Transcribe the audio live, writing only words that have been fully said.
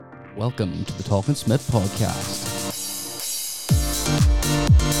Welcome to the Talking Smith podcast.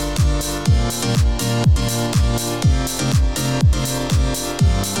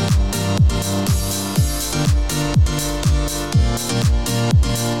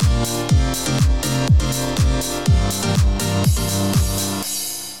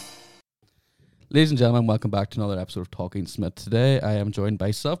 Ladies and gentlemen, welcome back to another episode of Talking Smith. Today, I am joined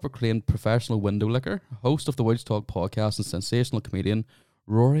by self-proclaimed professional window licker, host of the Woods Talk podcast and sensational comedian,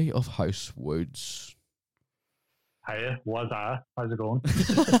 Ruairi of House Woods. Hiya, Wazza. How's it going?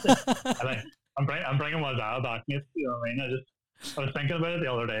 I'm bringing Wazza back, mate. You know what I mean? I was thinking about it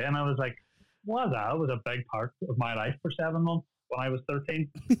the other day, and I was like, Wazza was a big part of my life for 7 months when I was 13,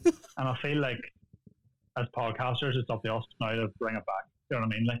 and I feel like as podcasters, it's up to us now to bring it back. You know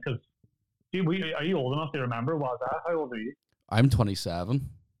what I mean? Like, because are you old enough to remember Wazza? How old are you? I'm 27.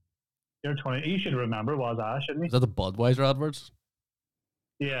 You're 20. You should remember Wazza, shouldn't you? Is that the Budweiser adverts?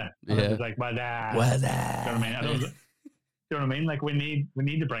 Yeah. Yeah. It was like Wazza. Wazza. You know what I mean? You know what I mean? Like we need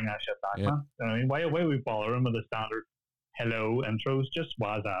to bring that shit back, man. You know what I mean? Why are we following with the standard hello intros? Just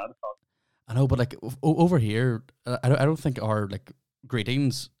Wazza. I know, but like over here, I don't think our like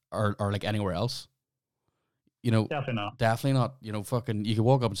greetings are like anywhere else. You know, definitely not. You know, fucking, you could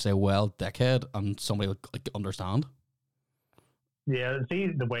walk up and say, "Well, dickhead," and somebody would like understand. Yeah, see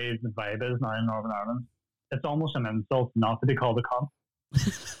the way the vibe is now in Northern Ireland. It's almost an insult not to be called a cunt.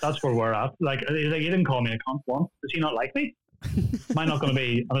 That's where we're at. Like, he's like, "You didn't call me a cunt once. Does he not like me? Am I not going to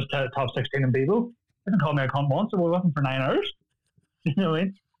be? I was top 16 in people. He didn't call me a cunt once, so we're with him for 9 hours." You know what I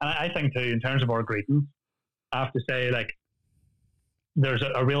mean? And I think too, in terms of our greetings, I have to say, like, there's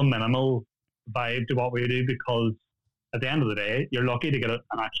a real minimal vibe to what we do, because at the end of the day, you're lucky to get an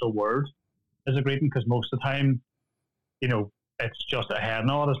actual word as a greeting, because most of the time, you know, it's just a head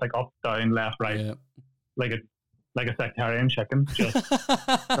nod. It's like up, down, left, right, like a sectarian chicken. Just, you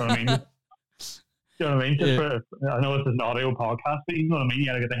know what I mean? You know what I mean? I know it's an audio podcast, but you know what I mean? You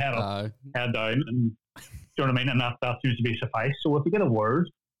gotta get the head up, head down, and you know what I mean? And that seems to be suffice. So if you get a word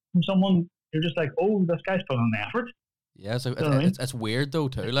from someone, you're just like, oh, this guy's putting an effort. Yeah, so it's weird though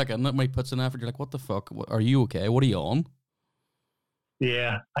too. Like, and when he puts in effort, you're like, "What the fuck? Are you okay? What are you on?"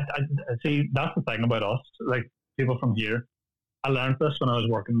 Yeah, I see. That's the thing about us, like people from here. I learned this when I was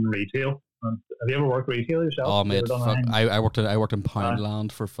working in retail. Have you ever worked retail yourself? Oh mate, fuck. I worked in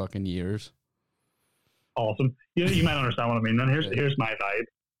Poundland for fucking years. Awesome. You might understand what I mean. And here's my vibe.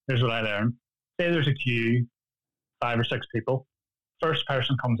 Here's what I learned. Say there's a queue, 5 or 6 people. First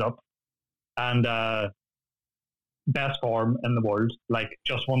person comes up, and best form in the world, like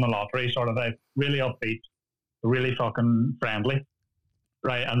just won the lottery sort of thing. Really upbeat, really fucking friendly,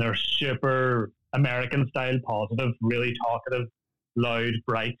 right? And they're super American style, positive, really talkative, loud,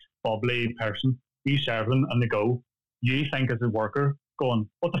 bright, bubbly person. You serve them and they go. You think as a worker going,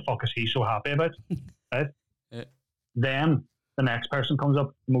 what the fuck is he so happy about? Right? Yeah. Then the next person comes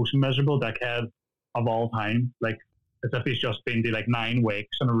up, the most miserable dickhead of all time, like as if he's just been to like 9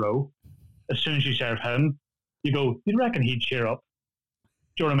 wakes in a row. As soon as you serve him, you go, you'd reckon he'd cheer up.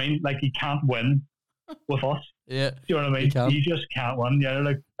 Do you know what I mean? Like, he can't win with us. Yeah. Do you know what I mean? He just can't win. Yeah, they're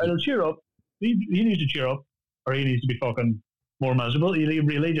like, I'll cheer up. He needs to cheer up, or he needs to be fucking more miserable. He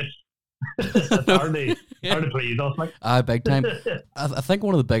really just, it's hard to please us. Like. Big time. I think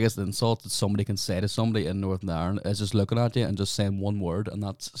one of the biggest insults that somebody can say to somebody in Northern Ireland is just looking at you and just saying one word, and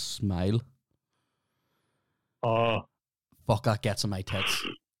that's smile. Oh. Fuck, that gets in my tits.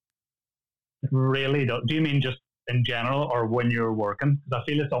 Really? Do you mean just in general, or when you're working? Because I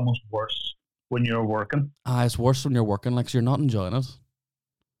feel it's almost worse when you're working. It's worse when you're working, like, so you're not enjoying it.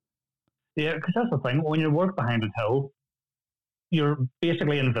 Yeah, because that's the thing. When you work behind a till, you're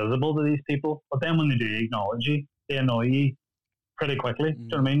basically invisible to these people. But then when they do acknowledge you, they annoy you pretty quickly. Do you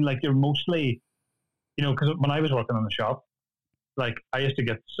know what I mean? Like, you're mostly, you know, because when I was working in the shop, like, I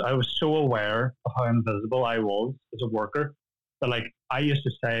was so aware of how invisible I was as a worker that, like, I used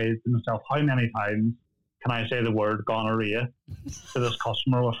to say to myself, how many times can I say the word gonorrhea to this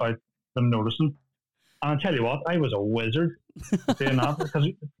customer without them noticing? And I'll tell you what, I was a wizard doing that, because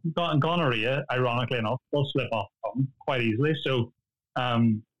gonorrhea, ironically enough, will slip off quite easily. So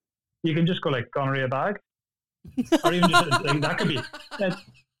you can just go like, gonorrhea bag. Or even just, like, that could be,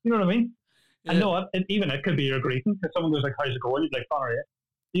 you know what I mean? Yeah. I know even it could be your greeting, because someone goes like, how's it going? You're like, gonorrhea.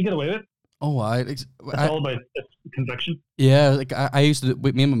 You get away with it. Oh, it's all about conviction. Yeah, like I used to,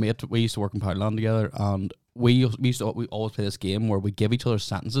 me and my mate, we used to work in Poundland together, and we always play this game where we give each other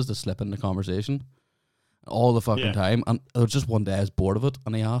sentences to slip into conversation all the fucking time. And there was just one day I was bored of it,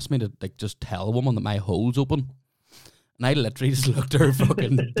 and he asked me to like just tell a woman that my hole's open, and I literally just looked her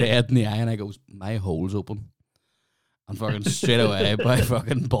fucking dead in the eye, and I goes, my hole's open. And fucking straight away, my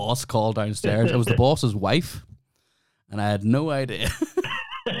fucking boss called downstairs. It was the boss's wife, and I had no idea.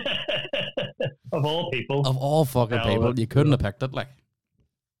 Of all people. Of all fucking people, you couldn't have picked it. Like,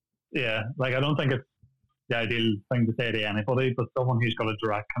 yeah, like I don't think it's the ideal thing to say to anybody, but someone who's got a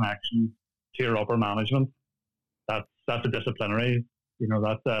direct connection to your upper management, that's a disciplinary. You know,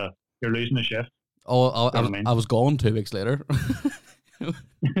 that's you're losing a shift. Oh, I was gone 2 weeks later.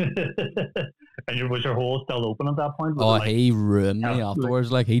 And was your hole still open at that point? Oh, he ruined me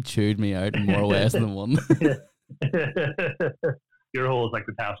afterwards. Like, he chewed me out in more ways than one. Your hole is like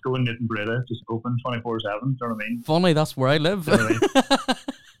the Tesco in Newton Breda, just open 24/7. Do you know what I mean? Funny, that's where I live. You know what I mean?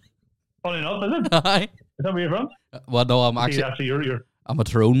 Funny enough, is it? Aye. Is that where you're from? Well, no, I'm actually you're I'm a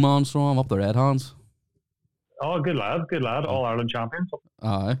Tyrone man, so I'm up the Red Hands. Oh, good lad. All Ireland champions.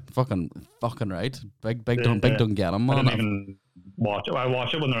 Aye, fucking right. Big Dungannon, man. I didn't even watch it. I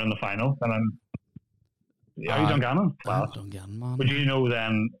watch it when they're in the final, and I'm. Are you Dungannon? Class. Dungannon, man. Would you know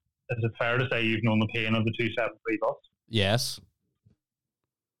then? Is it fair to say you've known the pain of the 273 bus? Yes.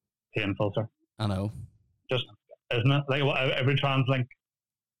 Painful, sir. I know. Just isn't it? Like every TransLink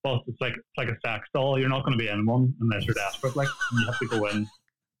bus, it's like a sex doll. You're not going to be in one unless you're desperate. Like you have to go in.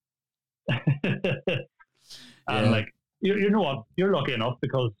 And like you know what? You're lucky enough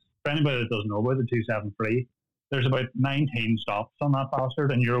because for anybody that doesn't know about the 273, there's about 19 stops on that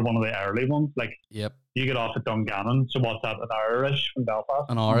bastard, and you're one of the early ones. Like, yep, you get off at Dungannon. So what's that? An hour-ish from Belfast?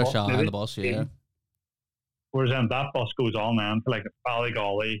 An hour-ish on the bus, yeah. Whereas then that bus goes on then to like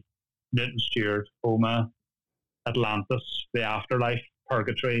Ballygolly, Newton Stewart, Oma, Atlantis, the Afterlife,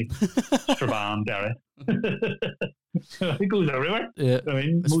 Purgatory, Strabane, Derry. It goes everywhere. Yeah. I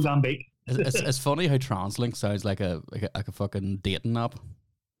mean, Mozambique. It's funny how TransLink sounds like a fucking dating app.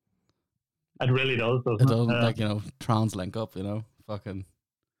 It really does, doesn't it? It doesn't, like, you know, TransLink up, you know, fucking.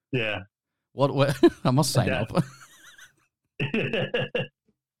 Yeah. What I must sign up.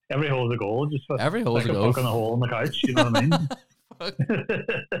 Every hole's a goal. Just every hole's like a goal. Fucking a hole on the couch, you know what I mean?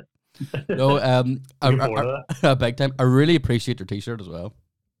 No, big time. I really appreciate your T-shirt as well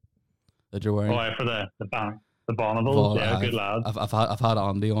that you're wearing. Oh, for the Bonneville. Yeah, good lad. I've had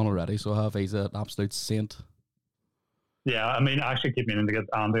Andy on already, so I have. He's an absolute saint. Yeah, I mean, I actually keep meaning to get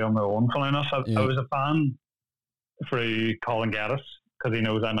Andy on my own. Funny enough, I was a fan through Colin Geddes because he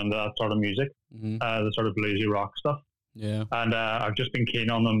knows I'm into that sort of music, the sort of bluesy rock stuff. Yeah, and I've just been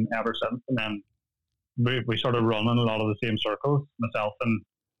keen on them ever since. And then we sort of run in a lot of the same circles, myself and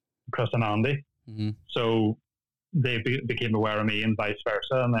Chris and Andy. So they became aware of me and vice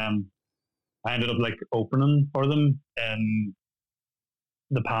versa. And then I ended up like opening for them in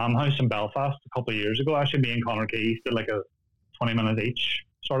the Palm House in Belfast a couple of years ago. Actually, me and Connor Keys did like a 20 minutes each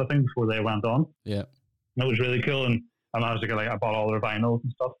sort of thing before they went on. Yeah, and it was really cool. And I managed to get I bought all their vinyls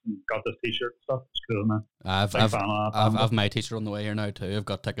and stuff, and got this T-shirt and stuff. It's cool, man. I've my T-shirt on the way here now too. I've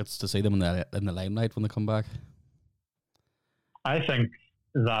got tickets to see them in the limelight when they come back. I think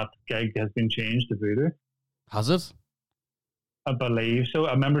that gig has been changed to Voodoo. Has it? I believe so.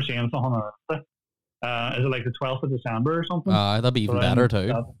 I remember seeing something on it. Is it like the 12th of December or something? That'd be even better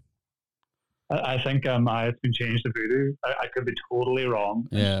too. I think it's been changed to Voodoo. I could be totally wrong.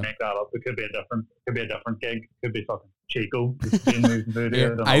 Yeah, just make that up. It could be a different gig. It could be fucking Chico.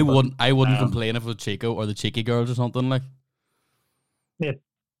 Voodoo. Yeah, I wouldn't complain if it was Chico or the Cheeky Girls or something like. Yeah.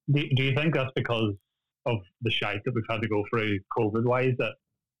 Do you think that's because of the shite that we've had to go through COVID wise that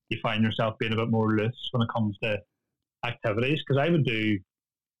you find yourself being a bit more loose when it comes to activities? Because I would do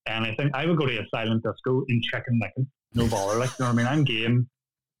anything. I would go to a silent disco in Chicken Licken. No bother. Like, you know what I mean? I'm game.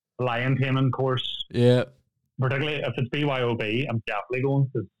 Lion taming course. Yeah. Particularly if it's BYOB, I'm definitely going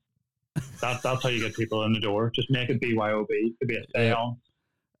because that's how you get people in the door. Just make it BYOB. It could be a seance,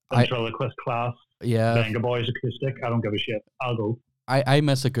 ventriloquist class, Venga Boys acoustic. I don't give a shit. I'll go. I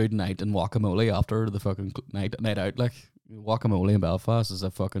miss a good night in Guacamole after the fucking night out. Like, Guacamole in Belfast is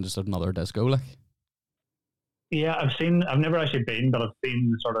a fucking just another disco. Like, yeah, I've never actually been, but I've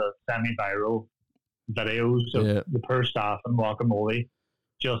seen the sort of semi-viral videos of the poor staff in Guacamole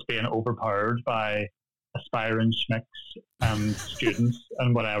just being overpowered by aspiring schmicks and students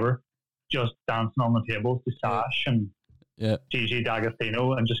and whatever, just dancing on the tables to Sash and Gigi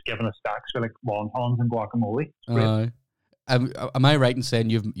D'Agostino and just giving us stacks for like wontons and guacamole. Am I right in saying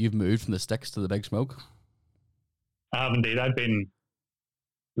you've moved from the sticks to the big smoke? I have indeed. I've been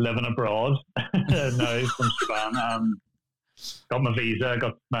living abroad now from Strabane. Got my visa,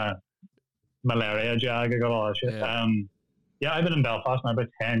 got my malaria jag, I got all that shit. Yeah, I've been in Belfast now about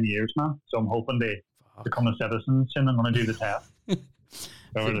 10 years now, so I'm hoping to become a citizen soon. I'm going to do the test,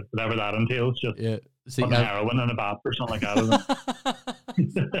 whatever that entails. See, fucking heroin in a bath or something like that.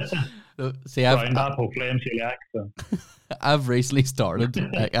 see, Brown tap, hopefully, and celiac. So. I've recently started.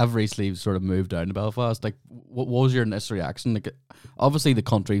 Like, I've recently sort of moved down to Belfast. Like, what was your initial reaction? Like, obviously the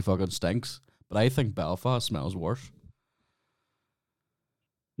country fucking stinks, but I think Belfast smells worse.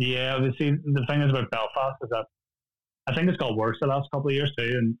 Yeah, but see, the thing is about Belfast is that I think it's got worse the last couple of years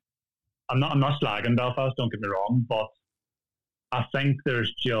too. And I'm not slagging Belfast. Don't get me wrong, but I think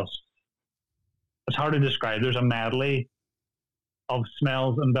there's just, it's hard to describe. There's a medley of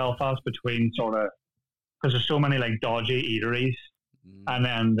smells in Belfast between sort of, because there's so many like dodgy eateries, and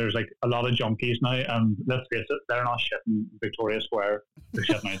then there's like a lot of junkies now. And let's face it, they're not shitting Victoria Square; they're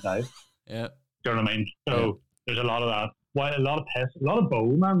shitting outside. Yeah, do you know what I mean? So there's a lot of that. Why, a lot of piss, a lot of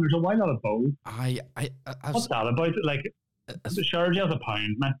bowl, man. There's a why lot of bowl. What's that about? Like, the charge has £1,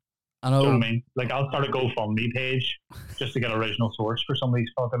 man. I know. Do you know what I mean? Like, I'll start a GoFundMe page just to get original source for some of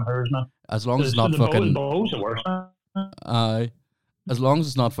these fucking hers, man. As long as it's not fucking. Bowls are worse, man. As long as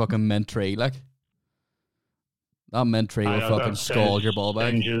it's not fucking mint tree, like. That mint tree will fucking scald your ball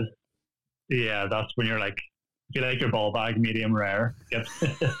bag. Yeah, that's when you're like, if you like your ball bag medium rare, get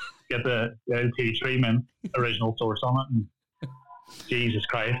the tea tree mint original source on it. And Jesus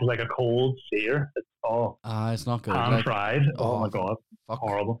Christ, it's like a cold sear. It's not good. Pan fried. Oh my god, fuck.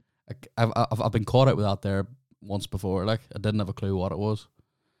 Horrible. I've been caught out with that there once before. Like, I didn't have a clue what it was,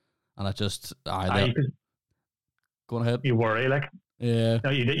 and I just go ahead. You worry, like. Yeah. No,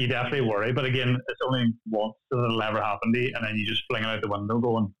 you definitely worry, but again, it's only once that it'll ever happen to you, and then you just fling it out the window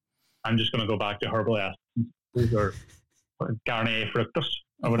going, I'm just going to go back to herbal essences or Garnier fructus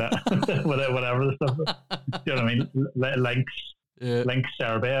or whatever, whatever the stuff is. Do you know what I mean? Lynx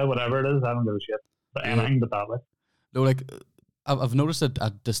Serbia, whatever it is, I don't give a shit. But anything but that, like. No, like, I've noticed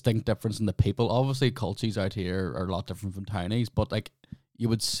a distinct difference in the people. Obviously, culties out here are a lot different from townies, but like, you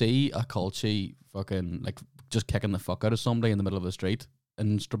would see a cultie fucking like just kicking the fuck out of somebody in the middle of the street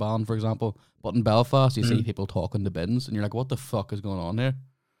in Strabane, for example. But in Belfast, you see people talking to bins, and you're like, what the fuck is going on here?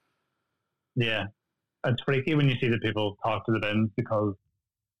 Yeah. It's freaky when you see the people talk to the bins, because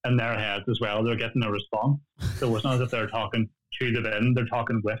in their heads as well, they're getting a response. So it's not as if they're talking to the bin, they're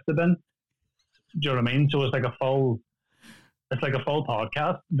talking with the bin. Do you know what I mean? So it's like a full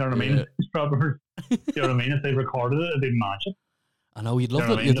podcast. You know what I mean? It's proper. Do you know what I mean? If they recorded it, they'd match it. I know you'd love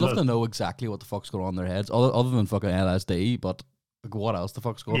to know exactly what the fuck's going on in their heads, other than fucking LSD. But like, what else the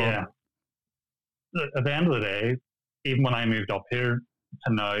fuck's going on? At the end of the day, even when I moved up here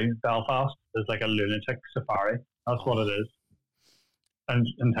to now, Belfast is like a lunatic safari. That's what it is. And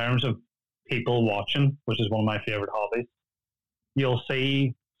in terms of people watching, which is one of my favorite hobbies, you'll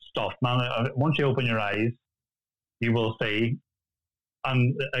see stuff, man. Once you open your eyes, you will see.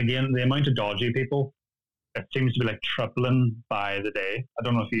 And again, the amount of dodgy people, it seems to be like tripling by the day. I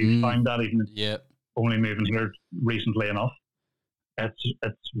don't know if you find that, even only moving here recently enough. It's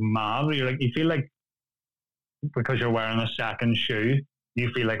mad. You feel like, because you're wearing a second shoe,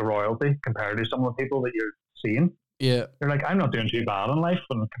 you feel like royalty compared to some of the people that you're seeing. Yeah. You're like, I'm not doing too bad in life,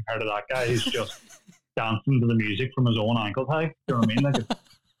 when compared to that guy who's just dancing to the music from his own ankle tag. You know what I mean? Like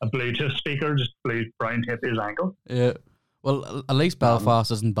a Bluetooth speaker just blew brown tape to his ankle. Yeah. Well, at least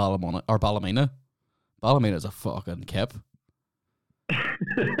Belfast isn't Ballymena. Ballymena is a fucking kip.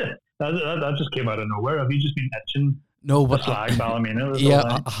 that just came out of nowhere. Have you just been itching? No, but slag Ballymena?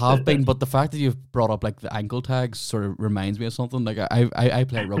 Yeah, I have been. But the fact that you've brought up like the ankle tags sort of reminds me of something. Like I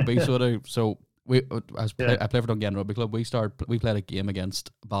play rugby, so I play for Dungannon Rugby Club. We played a game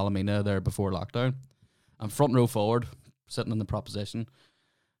against Ballymena there before lockdown. I'm front row forward, sitting in the prop position,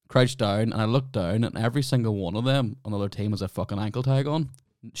 crouched down, and I looked down, and every single one of them on the other team has a fucking ankle tag on.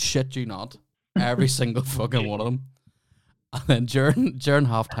 Shit you not. Every single fucking one of them. And then during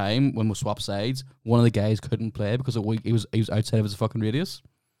half time, when we swapped sides, one of the guys couldn't play because he was outside of his fucking radius.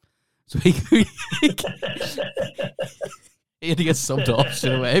 So he had to get subbed off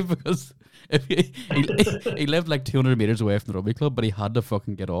straight away, because if he lived like 200 meters away from the rugby club, but he had to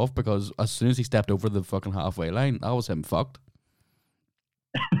fucking get off, because as soon as he stepped over the fucking halfway line, that was him fucked.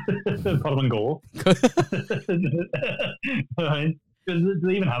 Put him in goal. Do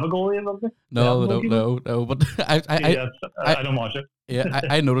they even have a goalie in rugby? No, but I don't watch it. Yeah,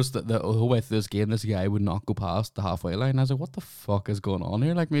 I noticed that the whole way through this game, this guy would not go past the halfway line. I was like, what the fuck is going on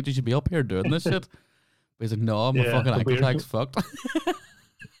here? Like, mate, you should be up here doing this shit. But he's like, no, my fucking ankle tag's fucked.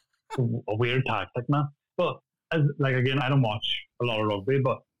 A weird tactic, man. But, again, I don't watch a lot of rugby,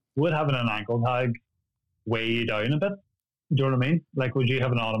 but would having an ankle tag weigh you down a bit? Do you know what I mean? Like, would you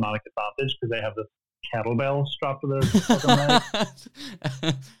have an automatic advantage because they have this kettlebell strapped to their fucking leg?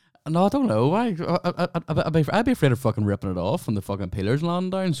 No, I don't know. I'd be afraid of fucking ripping it off when the fucking pillars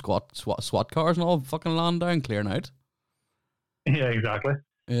land down, SWAT cars and all fucking land down, clearing out. Yeah, exactly.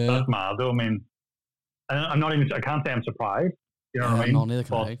 Yeah. That's mad though. I mean, I can't say I'm surprised. You know what I mean? No, neither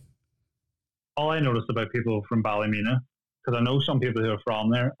can I. All I noticed about people from Ballymena, because I know some people who are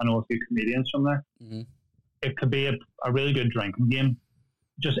from there, I know a few comedians from there, it could be a really good drinking game.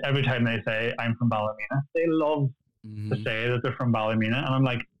 Just every time they say, I'm from Ballymena, they love to say that they're from Ballymena. And I'm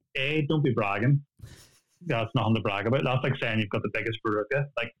like, A, don't be bragging. That's nothing to brag about. That's like saying you've got the biggest baruka.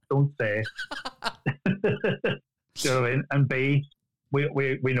 Like, don't say. Do you know what I mean? And B,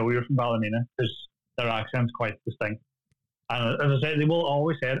 we know you're from Ballymena because their accent's quite distinct. And as I say, they will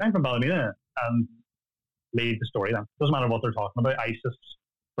always say, I'm from Ballymena, and lead the story then. Doesn't matter what they're talking about. ISIS,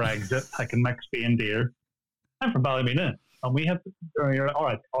 Brexit, I can mix B and deer. I'm from Ballymena. And we have to, all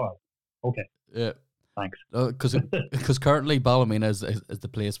right, okay. Yeah. Thanks. Because currently Ballymena is the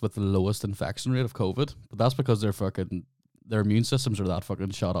place with the lowest infection rate of COVID, but that's because their immune systems are that fucking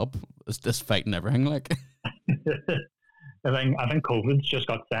shot up. It's just fighting everything, like. I think COVID's just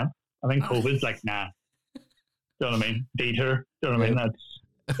got sent. I think COVID's like, nah. Do you know what I mean? Dieter. Do you know what I mean? That's.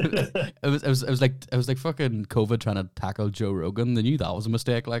 it was like fucking COVID trying to tackle Joe Rogan. They knew that was a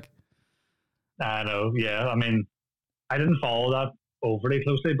mistake, like. I know, yeah. I mean, I didn't follow that overly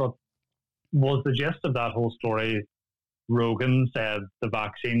closely, but was the gist of that whole story Rogan said the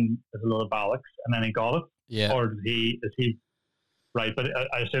vaccine is a load of bollocks and then he got it? Yeah. Or is he right? But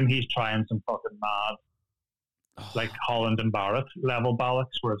I assume he's trying some fucking mad, like Holland and Barrett level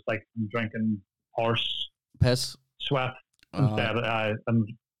bollocks where it's like I'm drinking horse piss sweat instead of and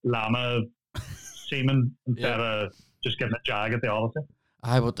llama semen instead of just getting a jag at the Odyssey.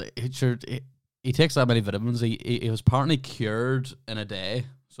 He takes that many vitamins. He was apparently cured in a day,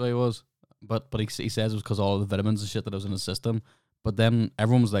 so he was. But he says it was because all the vitamins and shit that was in his system. But then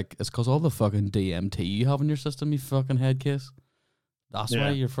everyone was like, it's because all the fucking DMT you have in your system, you fucking head case. That's why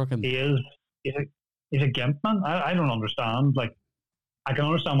you're fucking... He's a gimp, man. I don't understand. Like, I can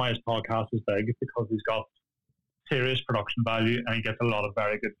understand why his podcast is big because he's got serious production value and he gets a lot of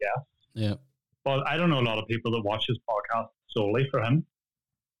very good guests. Yeah. But I don't know a lot of people that watch his podcast solely for him.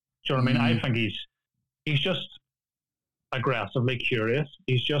 Do you know what I mean? I think he's just aggressively curious.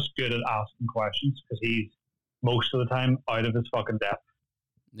 He's just good at asking questions because he's most of the time out of his fucking depth.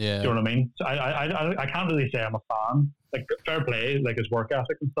 Yeah. Do you know what I mean? So I can't really say I'm a fan. Like, fair play, like his work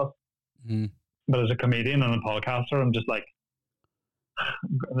ethic and stuff. But as a comedian and a podcaster, I'm just like,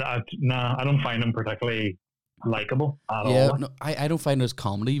 I don't find him particularly likable at all. Yeah, no, I don't find his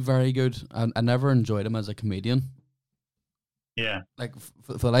comedy very good. I never enjoyed him as a comedian. Yeah, like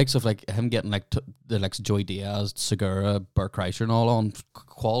for the likes of like him getting like the likes of Joey Diaz, Segura, Bert Kreischer, and all on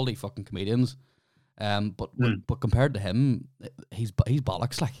quality fucking comedians. But compared to him, he's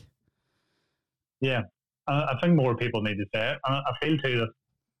bollocks, like. Yeah, I think more people need to say it. And I feel too that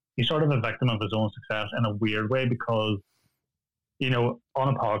he's sort of a victim of his own success in a weird way because, you know,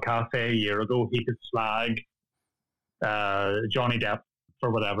 on a podcast, say a year ago, he could slag Johnny Depp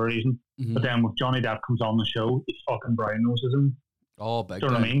for whatever reason. But then when Johnny Depp comes on the show, he fucking brown noses him. Oh, big. Do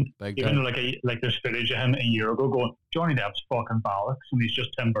you know what I mean? Big Even though like there's footage of him a year ago going, Johnny Depp's fucking bollocks, and he's just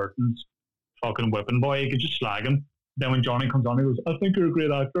Tim Burton's fucking whipping boy. You could just slag him. Then when Johnny comes on, he goes, "I think you're a great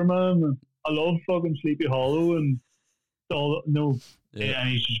actor, man. I love fucking Sleepy Hollow and all." No, and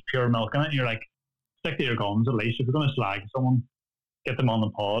he's just pure milking it. And you're like, stick to your guns at least. If you're going to slag someone, get them on the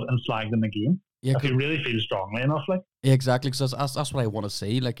pod and slag them again. Yeah, if you really feel strongly enough, like. Yeah, exactly. Because that's what I want to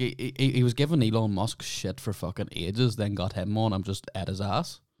see. Like he was giving Elon Musk shit for fucking ages, then got him on. I'm just at his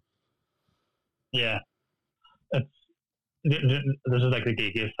ass. Yeah, this is like the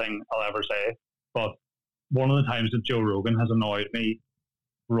geekiest thing I'll ever say. But one of the times that Joe Rogan has annoyed me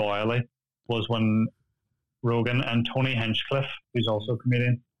royally was when Rogan and Tony Hinchcliffe, who's also a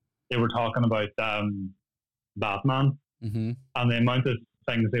comedian, they were talking about Batman and the amount of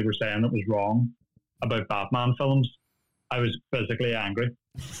things they were saying that was wrong about Batman films. I was physically angry.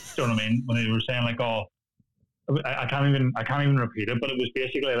 Do you know what I mean? When they were saying like, "Oh, I can't even repeat it," but it was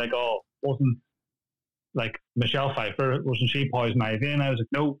basically like, "Oh, wasn't like Michelle Pfeiffer, wasn't she Poison Ivy?" And I was like,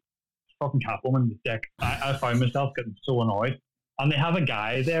 "No, fucking Catwoman, dick." I found myself getting so annoyed. And they have a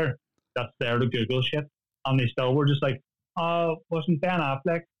guy there that's there to Google shit, and they still were just like, "Oh, wasn't Ben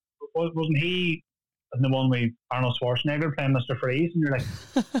Affleck? Wasn't he?" And the one with Arnold Schwarzenegger playing Mr. Freeze, and you're like,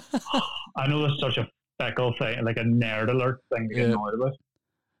 oh, I know it's such a fickle thing, like a nerd alert thing to get annoyed about.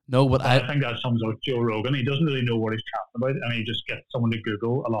 No, but I think that sums up Joe Rogan. He doesn't really know what he's chatting about, and he just gets someone to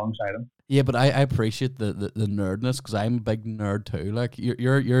Google alongside him. Yeah, but I appreciate the nerdness because I'm a big nerd too. Like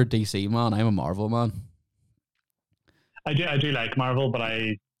you're a DC man, I'm a Marvel man. I do like Marvel, but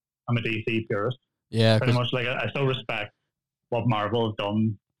I I'm a DC purist. Yeah, Pretty much, like, I still respect what Marvel has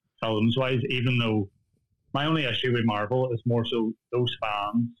done films-wise, even though my only issue with Marvel is more so those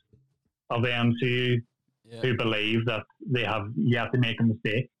fans of the MCU who believe that they have yet to make a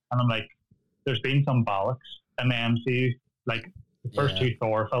mistake. And I'm like, there's been some bollocks in the MCU. Like, the first two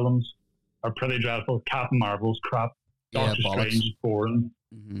Thor films are pretty dreadful. Captain Marvel's crap. Doctor Strange is boring.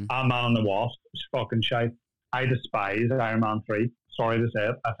 Ant-Man and the Wasp is fucking shite. I despise Iron Man 3. Sorry to say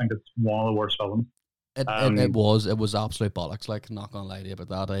it. I think it's one of the worst films. It was absolute bollocks. Like, not gonna lie to you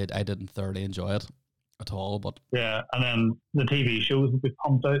about that. I didn't thoroughly enjoy it at all. But yeah, and then the TV shows that they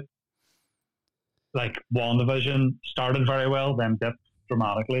pumped out, like WandaVision, started very well, then dipped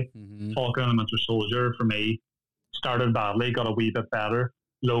dramatically. Falcon and the Winter Soldier, for me, started badly, got a wee bit better.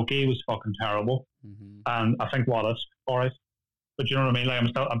 Loki was fucking terrible, and I think What If, alright, but you know what I mean.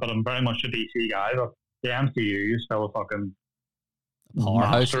 Like, I'm very much a DC guy, but the MCU is still a fucking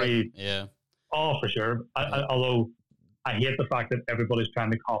powerhouse. Yeah. Oh, for sure. Although I hate the fact that everybody's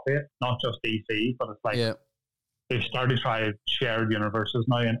trying to copy it, not just DC, but it's like they've started to try shared universes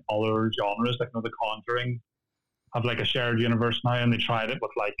now in other genres. Like, The Conjuring have like a shared universe now, and they tried it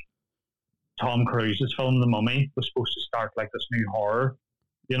with like Tom Cruise's film The Mummy was supposed to start like this new horror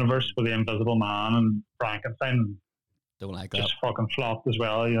universe with the Invisible Man and Frankenstein. Don't like that. Just fucking flopped as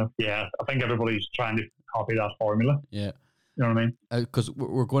well. You know, yeah. I think everybody's trying to copy that formula. Yeah. You know what I mean? Because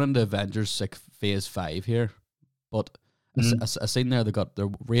we're going into Avengers Phase 5 here, but I seen there they're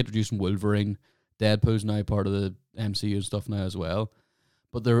reintroducing Wolverine. Deadpool's now part of the MCU and stuff now as well.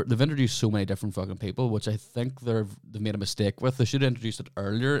 But they've introduced so many different fucking people, which I think they've made a mistake with. They should have introduced it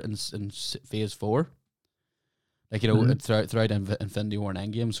earlier in Phase 4. Like, you know, throughout Infinity War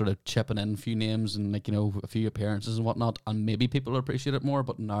and Endgame, sort of chipping in a few names and, like, you know, a few appearances and whatnot, and maybe people appreciate it more.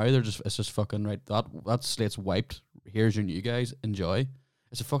 But now it's just fucking right. That slate's wiped. Here's your new guys. Enjoy.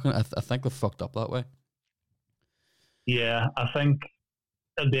 It's a fucking. I think they've fucked up that way. Yeah, I think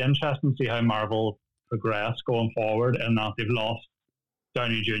it'd be interesting to see how Marvel progress going forward, and that they've lost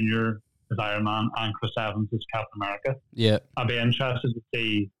Downey Jr. as Iron Man and Chris Evans as Captain America. Yeah, I'd be interested to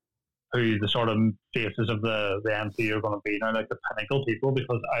see who the sort of faces of the MCU are going to be now, like the pinnacle people,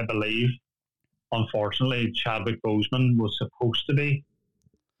 because I believe, unfortunately, Chadwick Boseman was supposed to be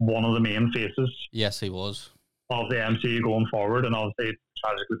one of the main faces. Yes, he was. Of the MCU going forward, and obviously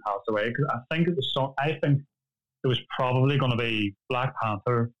tragically passed away. Because I think it was probably going to be Black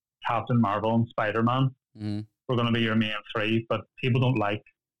Panther, Captain Marvel, and Spider-Man. Were going to be your main three, but people don't like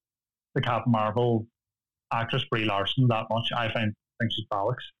the Captain Marvel actress Brie Larson that much. I think she's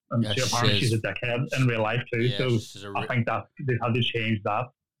bollocks, and apparently she's a dickhead in real life too. Yeah, so I think that they've had to change that.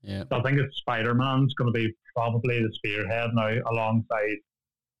 Yeah, so I think it's Spider-Man's going to be probably the spearhead now, alongside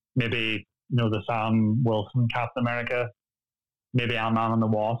maybe, you know, the Sam Wilson Captain America, maybe Ant-Man and the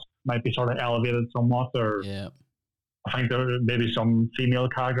Wasp might be sort of elevated somewhat, or I think there may be some female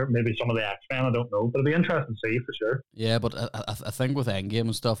character, maybe some of the X-Men, I don't know, but it'll be interesting to see for sure. Yeah, but I think with Endgame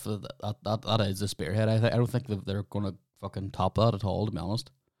and stuff, that is the spearhead. I don't think they're going to fucking top that at all, to be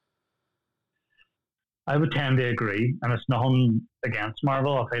honest. I would tend to agree, and it's nothing against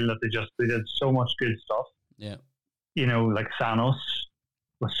Marvel. I feel that they did so much good stuff. Yeah, you know, like Thanos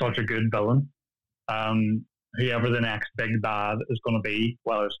was such a good villain. Whoever the next big bad is going to be,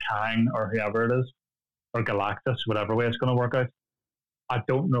 whether it's Kang or whoever it is, or Galactus, whatever way it's going to work out, I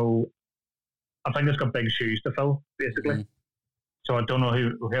don't know. I think it's got big shoes to fill, basically. So I don't know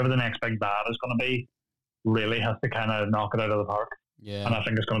whoever the next big bad is going to be really has to kind of knock it out of the park. Yeah. And I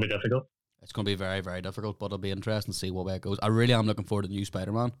think it's going to be difficult. It's going to be very, very difficult, but it'll be interesting to see what way it goes. I really am looking forward to the new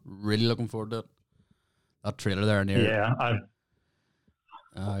Spider-Man. Really looking forward to it. That trailer there near. Yeah.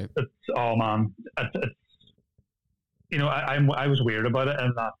 It's, oh man. It's you know, I was weird about it,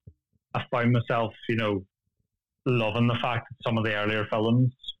 in that I found myself, you know, loving the fact that some of the earlier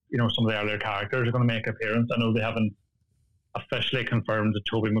films, you know, some of the earlier characters are going to make an appearance. I know they haven't officially confirmed that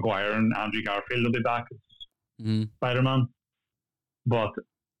Tobey Maguire and Andrew Garfield will be back as Spider-Man, but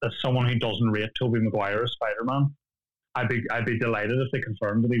as someone who doesn't rate Tobey Maguire as Spider-Man, I'd be delighted if they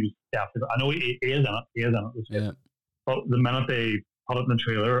confirmed that he was definitely. I know he is in it. He is in it. Yeah. But the minute they put it in the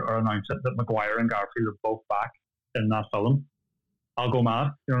trailer or announce it that Maguire and Garfield are both back in that film, I'll go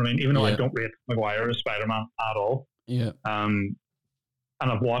mad. You know what I mean? Even though I don't rate Maguire as Spider-Man at all. Yeah. And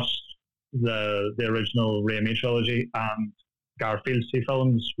I've watched the original Raimi trilogy and Garfield's two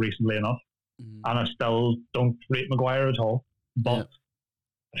films recently enough, and I still don't rate Maguire at all. But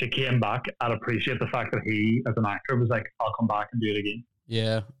if he came back, I'd appreciate the fact that he, as an actor, was like, I'll come back and do it again.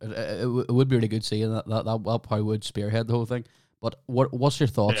 Yeah, it would be really good seeing that probably would spearhead the whole thing. But what's your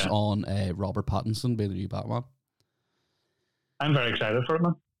thoughts on Robert Pattinson being the new Batman? I'm very excited for it,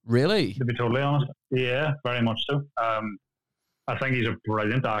 man. Really? To be totally honest. Yeah, very much so. I think he's a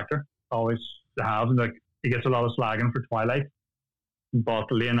brilliant actor. Always have. Like, he gets a lot of slagging for Twilight,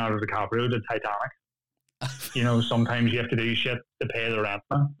 but Leonardo DiCaprio did Titanic. Sometimes you have to do shit to pay the rent,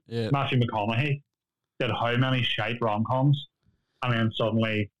 man. Yeah. Matthew McConaughey did how many shite rom-coms, and then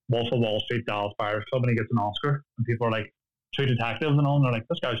suddenly Wolf of Wall Street, Dallas Buyers Club, and he gets an Oscar, and people are like, True Detective and all, and they're like,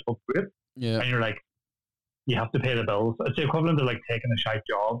 this guy's so great. Yeah. And you're like, you have to pay the bills. It's the equivalent of like taking a shite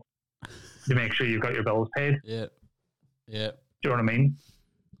job to make sure you've got your bills paid. Yeah. Yeah. Do you know what I mean?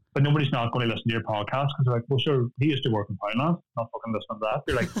 But nobody's not going to listen to your podcast because they're like, well, sure, he used to work in Poundland. Not fucking listening to that.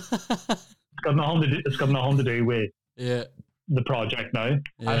 You're like, it's got nothing to do with the project now.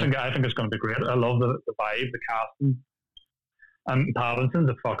 Yeah. I think it's going to be great. I love the vibe, the casting. And Pattinson's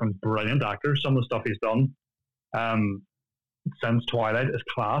a fucking brilliant actor. Some of the stuff he's done since Twilight is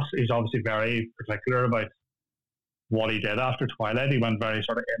class. He's obviously very particular about what he did after Twilight. He went very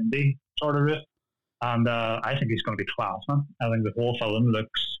sort of indie sort of route. And I think he's going to be class, man. I think the whole film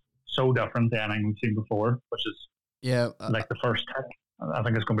looks so different to anything we've seen before, which is like the first take. I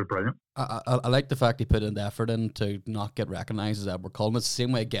think it's going to be brilliant. I like the fact he put in the effort in to not get recognised as Edward Cullen. It's the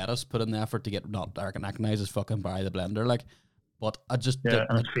same way Get Us put in the effort to get not recognised as fucking Barry the Blender. Like, but I just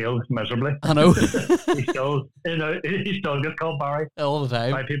and it failed miserably. I know. he still gets called Barry all the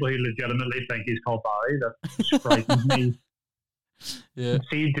time by people who legitimately think he's called Barry. That frightens me. Yeah,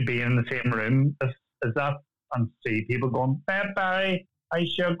 see, to be in the same room as that and see people going, Barry, I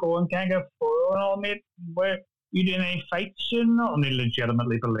should go and can't get full on mate. Where you doing any fights? And they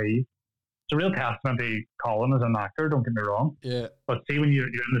legitimately believe. It's a real testament to Colin as an actor. Don't get me wrong. Yeah, but see, when you're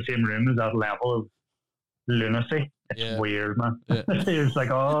in the same room as that level of lunacy. It's weird, man. Yeah. It's like,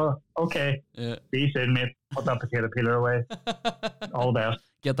 oh, okay. Yeah. Be said, mate. Put that potato peeler away. All the best.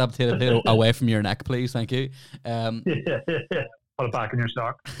 Get that potato peeler away from your neck, please. Thank you. Put it back in your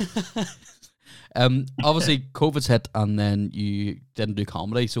sock. Obviously, COVID's hit, and then you didn't do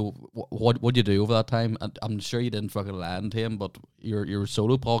comedy. So, what did you do over that time? And I'm sure you didn't fucking land to him, but you're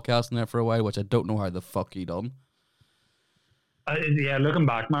solo podcasting there for a while, which I don't know how the fuck you done. Looking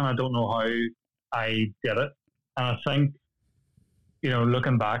back, man, I don't know how I did it. And I think,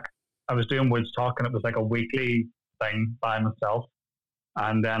 looking back, I was doing Woodstock and it was like a weekly thing by myself.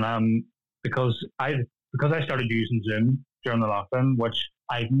 And then because I started using Zoom during the lockdown, which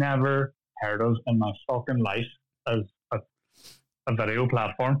I've never heard of in my fucking life as a video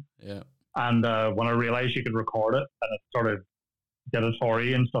platform. Yeah. And when I realized you could record it and it sort of did it for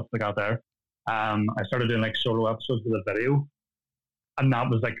you and stuff like that there, I started doing like solo episodes with a video. And that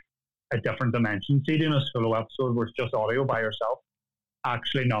was like a different dimension. See, doing a solo episode where it's just audio by yourself,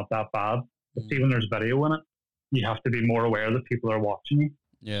 actually not that bad. But see, when there's video in it, you have to be more aware that people are watching you.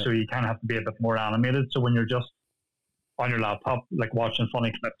 Yeah. So you kind of have to be a bit more animated. So when you're just on your laptop, like watching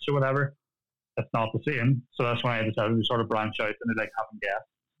funny clips or whatever, it's not the same. So that's when I decided to sort of branch out and like having guests.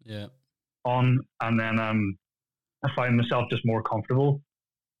 Yeah. And then I found myself just more comfortable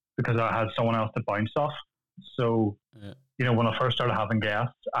because I had someone else to bounce off. So when I first started having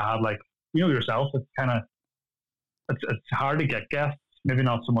guests, I had like, yourself, it's kind of, it's hard to get guests, maybe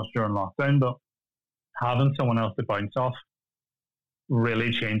not so much during lockdown, but having someone else to bounce off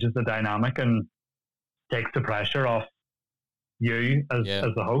really changes the dynamic and takes the pressure off you as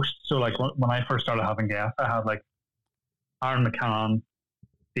the host. So like when I first started having guests, I had like Aaron McCann,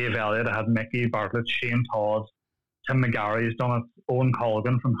 Dave Elliott, I had Mickey Bartlett, Shane Todd, Tim McGarry has done it, Owen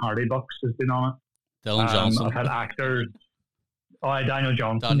Colgan from Hardy Bucks has been on it. Dylan Johnson. I've had actors. Daniel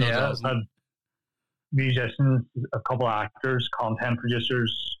Johnson. I've had musicians, a couple of actors, content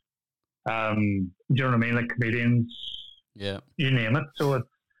producers. Do you know what I mean? Like comedians. Yeah. You name it. So it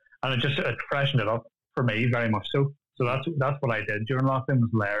freshened it up for me very much so. So that's what I did during lockdown, was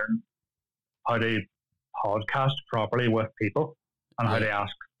learn how to podcast properly with people and how to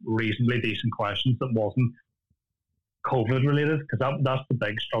ask reasonably decent questions that wasn't COVID related, because that's the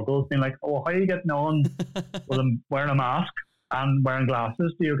big struggle. It's been like, how are you getting on with them wearing a mask and wearing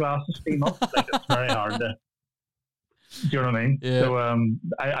glasses? Do your glasses steam up? Like, it's very hard to. Do you know what I mean? Yeah. So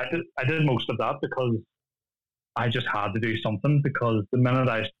I did most of that because I just had to do something, because the minute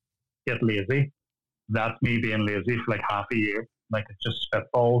I get lazy, that's me being lazy for like half a year. Like, it just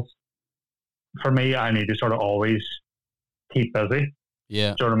spitballs. For me, I need to sort of always keep busy.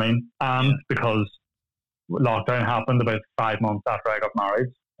 Yeah. Do you know what I mean? And because lockdown happened about 5 months after I got married,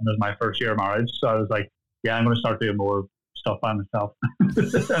 and it was my first year of marriage, so I was like, I'm going to start doing more stuff by myself. I'm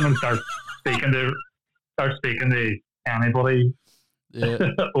going to start speaking to anybody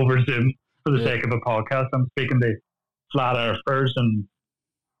over Zoom for the sake of a podcast. I'm speaking to flat earthers and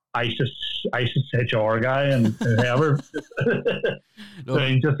ISIS HR guy and whoever. No. I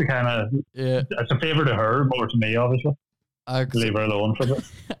mean, just to kind of, it's a favour to her, more to me, obviously. Leave her alone for a bit.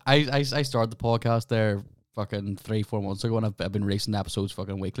 I started the podcast there fucking 3-4 months ago, and I've been releasing episodes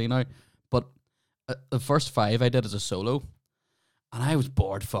fucking weekly now. But the first 5 I did as a solo, and I was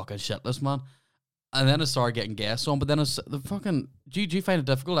bored fucking shitless, man. And then I started getting guests on, but then it's the fucking. Do you find it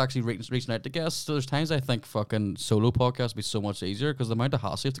difficult actually reaching out to guests? So there's times I think fucking solo podcasts would be so much easier because the amount of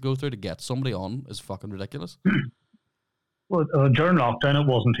hassle you have to go through to get somebody on is fucking ridiculous. Well, during lockdown, it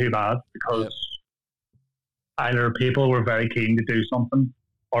wasn't too bad because either people were very keen to do something,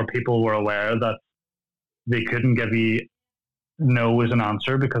 or people were aware that they couldn't give you no as an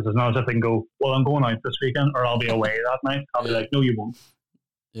answer, because it's not as if they can go, well, I'm going out this weekend, or I'll be away that night. I'll be like, no, you won't.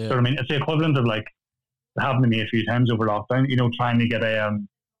 Yeah. You know what I mean? It's the equivalent of like, it happened to me a few times over lockdown, you know, trying to get an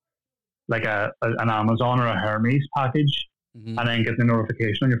Amazon or a Hermes package, and then get the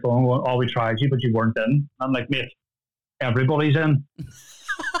notification on your phone going, oh, we tried you, but you weren't in. I'm like, mate, everybody's in. You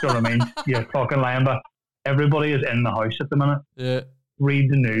know what I mean? You're fucking lying, but everybody is in the house at the minute. Yeah. Read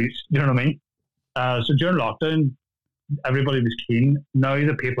the news. You know what I mean? So during lockdown, everybody was keen. Now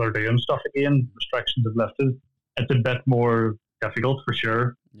that people are doing stuff again, restrictions have lifted, it's a bit more difficult for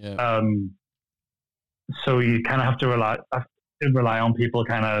sure. Yeah. So you kind of have to rely on people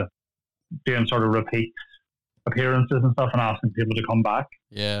kind of doing sort of repeat appearances and stuff and asking people to come back.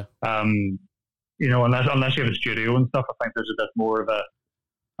 Yeah. You know, unless you have a studio and stuff, I think there's a bit more of a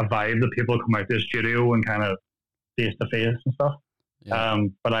vibe that people come out to the studio and kind of face to face and stuff. Yeah.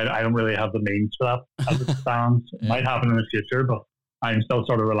 But I don't really have the means for that as it stands. It might happen in the future, but I'm still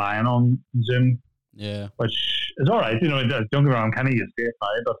sort of relying on Zoom. Yeah. Which is all right. You know, don't get me wrong, I'm kind of used to it now,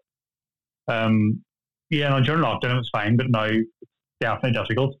 but during lockdown it was fine, but now it's definitely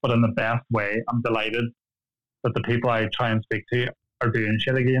difficult, but in the best way. I'm delighted that the people I try and speak to are doing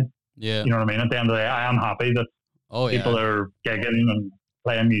shit again. Yeah. You know what I mean? At the end of the day, I am happy that people are gigging and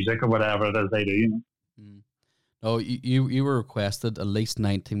playing music or whatever it is they do, you know. Oh, you were requested at least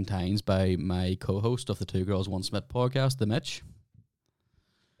 19 times by my co-host of the Two Girls One Smith podcast, the Mitch.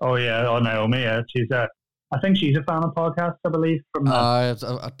 Oh yeah, Naomi. Yeah, I think she's a fan of podcasts, I believe. From I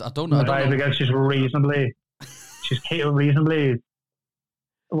don't know. I guess she's reasonably, you know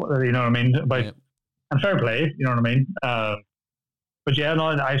what I mean. And fair play, you know what I mean. But yeah, no,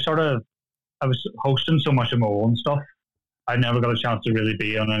 I was hosting so much of my own stuff. I never got a chance to really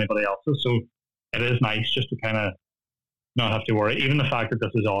be on anybody else's, so it is nice just to kind of not have to worry. Even the fact that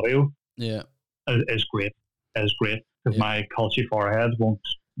this is audio, is great. Is great because my culty forehead won't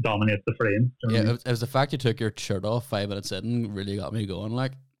dominate the frame. You know what I mean? It was the fact you took your shirt off 5 minutes in really got me going.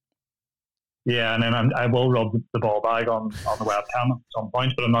 Like, yeah, and then I will rub the ball bag on the webcam at some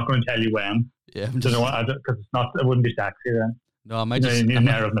point, but I'm not going to tell you when. Yeah, because it wouldn't be sexy then. No, I might just need an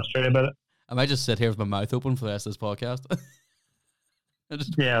air of mystery about it. I might just sit here with my mouth open for the rest of this podcast. That's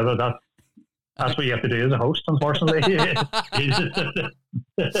what you have to do as a host, unfortunately. You just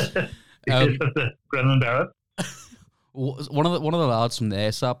have to grin and bear it. One of the lads from the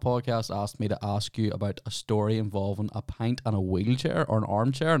ASAP podcast asked me to ask you about a story involving a pint and a wheelchair or an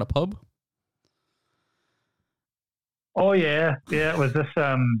armchair in a pub. Oh yeah. It was this.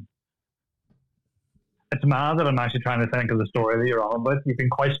 It's mad that I'm actually trying to think of the story that you're on about. You've been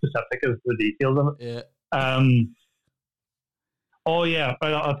quite specific as the details of it. Yeah. Oh yeah,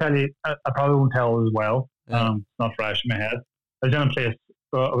 I'll tell you. I probably won't tell as well. It's not fresh in my head. I was in a place.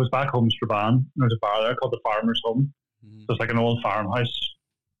 I was back home in Strabane. There was a bar there called the Farmer's Home. So it's like an old farmhouse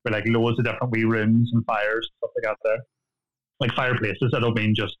with like loads of different wee rooms and fires, stuff like that there. Like fireplaces. I don't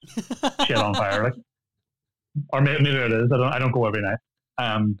mean just shit on fire, like, or maybe it is. I don't go every night.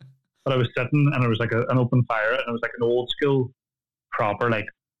 But I was sitting and there was like an open fire and it was like an old school proper like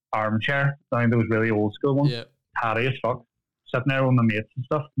armchair. I think there was really old school ones. Yeah. Hatty as fuck. Sitting there with my mates and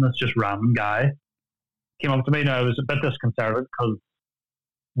stuff, and this just random guy came up to me. Now I was a bit disconcerted because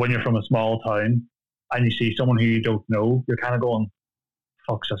when you're from a small town and you see someone who you don't know, you're kind of going,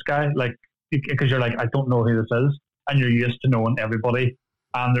 "Fuck's this guy?" Like, because you're like, "I don't know who this is," and you're used to knowing everybody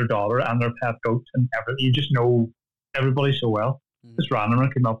and their daughter and their pet goat and everything. You just know everybody so well. This randomer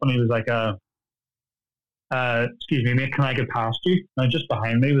came up and he was like, "Excuse me, mate, can I get past you?" Now just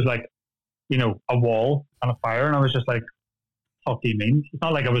behind me was like, you know, a wall and a fire, and I was just like, "Fuck do you mean?" It's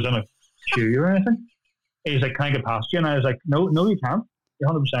not like I was in a queue or anything. He's like, "Can I get past you?" And I was like, No, you can't. You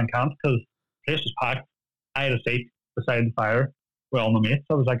 100% can't because the place was packed. I had a seat beside the fire with all my mates.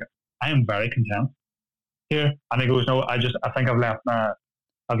 So I was like, I am very content here. And he goes, "No, I think I've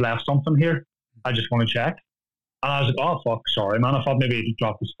left something here. I just want to check." And I was like, "Oh fuck, sorry man. I thought maybe he'd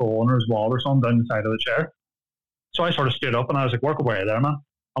dropped his phone or his wallet or something down the side of the chair." So I sort of stood up and I was like, "Work away there, man."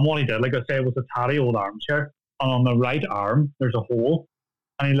 And what he did, like I say, was a tatty old armchair. And on the right arm, there's a hole.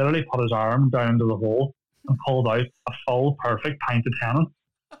 And he literally put his arm down into the hole and pulled out a full, perfect pint of tenant.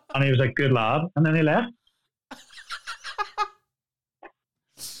 And he was like, good lad. And then he left.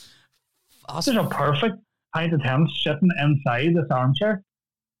 There's a perfect pint of tenant sitting inside this armchair.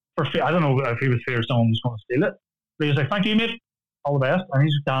 I don't know if he was feared someone was going to steal it. But he was like, thank you, mate. All the best. And he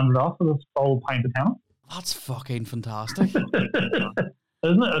just dandled off with this full pint of tenant. That's fucking fantastic. Isn't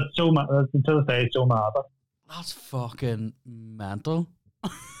it? It's so mad. To this day, it's so mad. That's fucking mental.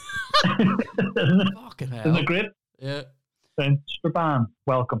 Isn't it? Fucking hell. Isn't it great? Yeah. Strabane,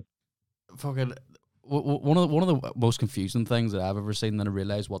 welcome. Fucking one of the most confusing things that I've ever seen, then I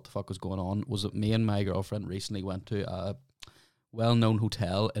realised what the fuck was going on, was that me and my girlfriend recently went to a well-known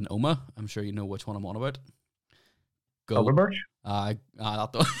hotel in Oma. I'm sure you know which one I'm on about. Silverbirch? I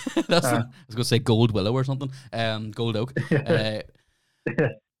was going to say Gold Willow or something. Gold Oak.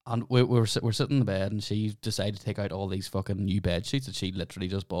 And we're sitting in the bed, and she decided to take out all these fucking new bed sheets that she literally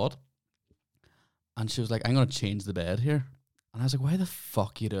just bought. And she was like, I'm going to change the bed here. And I was like, why the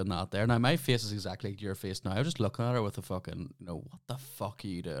fuck are you doing that there? Now, my face is exactly like your face now. I was just looking at her with a fucking, what the fuck are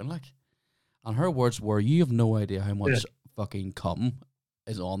you doing? Like, and her words were, you have no idea how much fucking cum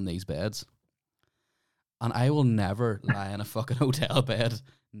is on these beds. And I will never lie in a fucking hotel bed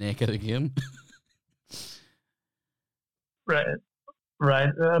naked again. Right.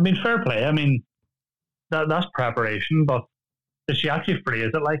 I mean, fair play. I mean, that's preparation, but did she actually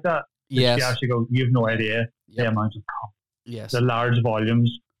phrase it like that? Yes. Did she actually go, you have no idea the amount of cum? Yes. The large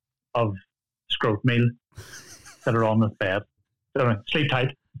volumes of scrot meal that are on this bed. Sleep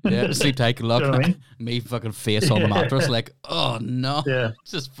tight. Yeah, sleep tight. Look, I mean? me fucking face on the mattress, like, oh no. Yeah.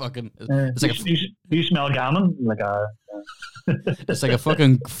 It's just fucking. It's like you smell gammon? Like it's like a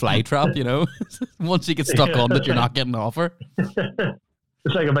fucking fly trap, Once you get stuck on it, you're not getting off her.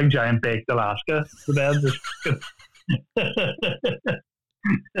 It's like a big giant baked Alaska. The bed.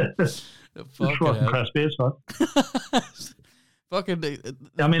 Fucking crispy as fuck. Fucking.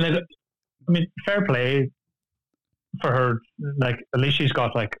 I mean, fair play for her. Like, at least she's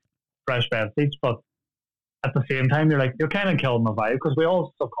got like fresh bed sheets, but at the same time, you're kind of killing the vibe, because we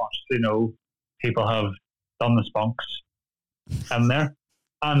all subconsciously know people have done the spunks in there,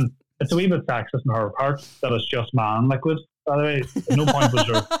 and it's a wee bit sexist on her part that it's just man liquid. By the way, at no point was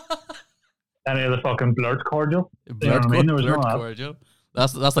there any of the fucking Blurt cordial. Blurt cordial.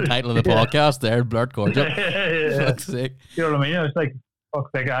 That's the title of the podcast there, Blurt cordial. Fuck's sake. You know what I mean? It's like,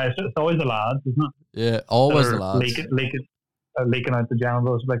 fuck's sake, guys. It's always the lads, isn't it? Yeah, always the lads. Leaking out the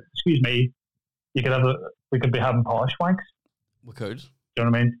genitals. Like, excuse me, we could be having posh wanks. We could. Do you know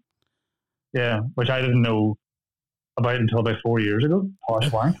what I mean? Yeah, which I didn't know about until about 4 years ago. Posh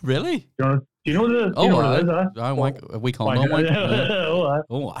wank. Really? Do you know what it is? I wank. We call it wank.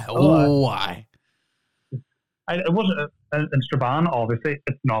 Why? It wasn't in Strabane. Obviously,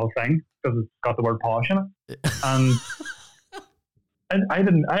 it's not a thing because it's got the word posh in it. And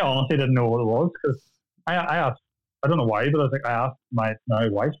I honestly didn't know what it was, because I asked. I don't know why, but I asked my now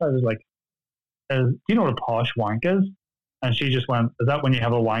wife. I was like, "Do you know what a posh wank is?" And she just went, "Is that when you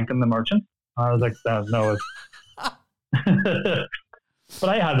have a wank in the merchant?" And I was like, "No." But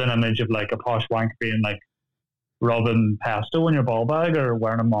I had an image of like a posh wank being like rubbing pesto in your ball bag or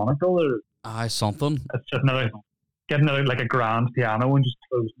wearing a monocle or something. It's just getting like a grand piano and just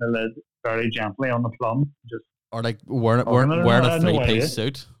closing the lid very gently on the plum. Or like wearing a three-piece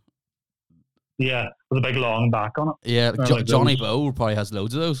suit. Yeah, with a big long back on it. Yeah, Johnny Bowe probably has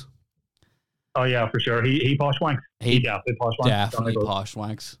loads of those. Oh yeah, for sure. He posh wanks. He definitely posh wanks. Definitely posh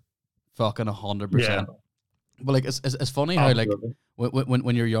wanks. Fucking 100%. But like, it's funny how like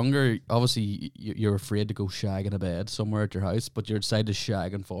when you're younger, obviously you're afraid to go shag in a bed somewhere at your house, but you're decided to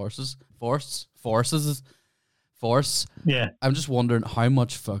shag in forests. Yeah. I'm just wondering how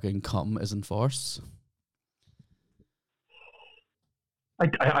much fucking cum is in forests.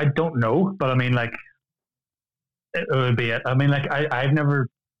 I don't know, but I mean, like, it would be it. I mean, like, I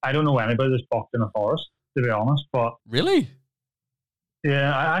don't know anybody that's fucked in a forest, to be honest, but... Really?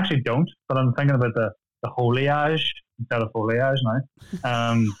 Yeah, I actually don't, but I'm thinking about the foliage instead of foliage now.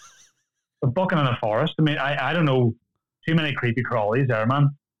 But fucking in a forest, I mean, I don't know, too many creepy crawlies there, man.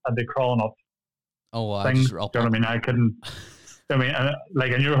 I'd be crawling up things. Do you know what I mean? I couldn't... I mean,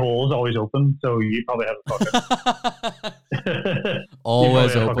 like, and your hole's always open, so you probably have a fucking...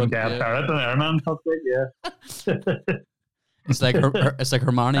 always open. Fucking death ferret in there, man. Yeah. It's like it's like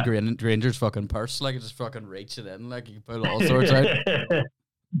Hermione Granger's fucking purse. Like, it just fucking reach it in. Like, you pull all sorts out.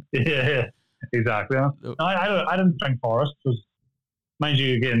 Yeah, exactly. No, I didn't think forest was... Mind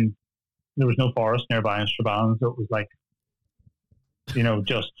you, again, there was no forest nearby in Strabane, so it was like...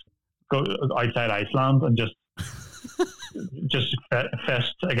 just go outside Iceland and just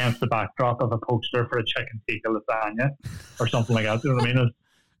fist against the backdrop of a poster for a chicken tikka lasagna or something like that. You know what I mean?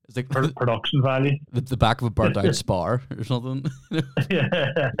 It's like production value. The back of a burnt out spar or something.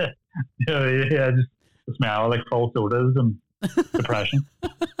 yeah, just the smell like full sodas and depression.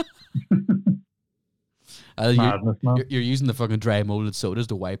 Madness, man. You're using the fucking dry molded sodas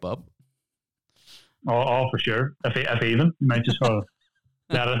to wipe up. Oh, for sure. If even, you might just sort of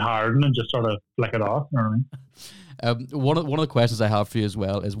let it harden and just sort of flick it off. You know what I mean? One of the questions I have for you as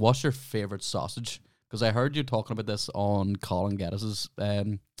well is, what's your favorite sausage? Because I heard you talking about this on Colin Geddes'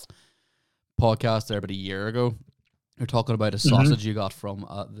 podcast there about a year ago. You're talking about a sausage you got from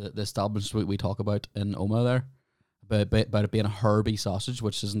the establishment we talk about in Oma there, about it being a herby sausage,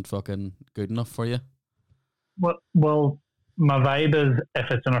 which isn't fucking good enough for you. Well, my vibe is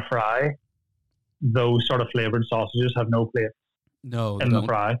if it's in a fry, those sort of flavored sausages have no place. No, in the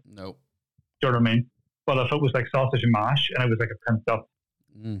fry. No. Do you know what I mean? But if it was like sausage and mash and it was like a pimped up,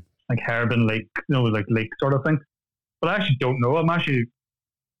 like herb and leek, like leek sort of thing. But I actually don't know. I'm actually,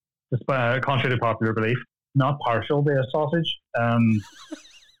 contrary to popular belief, not partial to a sausage. I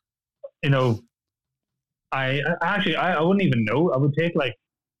wouldn't even know. I would take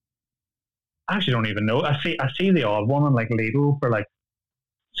I actually don't even know. I see the odd one on like Lidl for like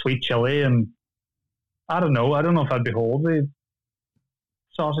sweet chili, and I don't know. I don't know if I'd behold the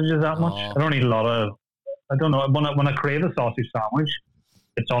sausages that much. I don't eat a lot of. I don't know. When I crave a sausage sandwich,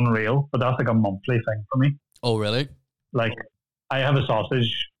 it's unreal. But that's like a monthly thing for me. Oh, really? Like I have a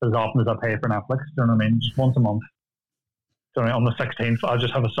sausage as often as I pay for Netflix. Do you know what I mean? Just once a month. So on the 16th, I'll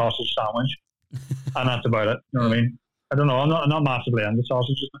just have a sausage sandwich, and that's about it. You know what I mean? I don't know. I'm not massively into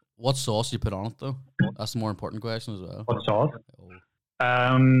sausages. What sauce you put on it though? That's the more important question as well. What sauce?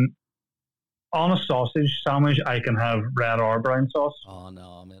 On a sausage sandwich, I can have red or brown sauce. Oh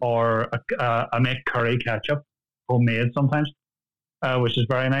no, man. Or I make curry ketchup, homemade sometimes, which is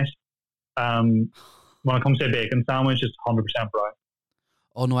very nice. When it comes to a bacon sandwich, it's 100% brown.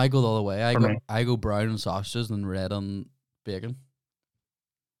 Oh no, I go the other way. I go brown on sausages and red on bacon.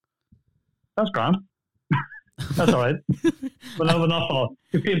 That's grand. That's all right. But no, not fall.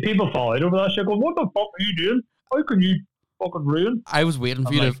 People fall out over that shit. Go, what the fuck are you doing? How can you fucking ruin? I was waiting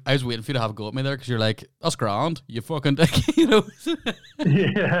for you to have a go at me there, because you're like, that's grand. You fucking dick, you know.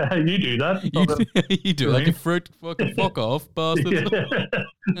 Yeah, you do that. You do like a fruit. Fucking fuck off, bastard.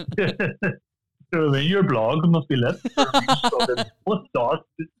 Your blog must be lit. What sauce?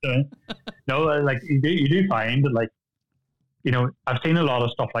 No, like you do find that, like, I've seen a lot of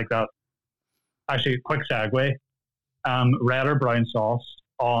stuff like that. Actually, quick segue. Red or brown sauce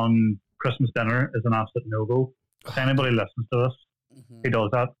on Christmas dinner is an absolute no-go. If anybody listens to this, who does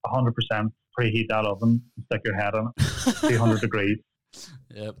that, 100% preheat that oven and stick your head on it. 200 degrees.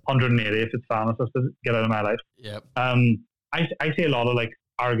 Yep. 180 if it's fan assisted. Get out of my life. Yep. I see a lot of like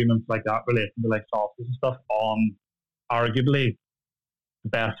arguments like that relating to like sauces and stuff on arguably the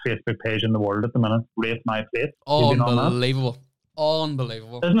best Facebook page in the world at the minute. Rate My Plate. Unbelievable.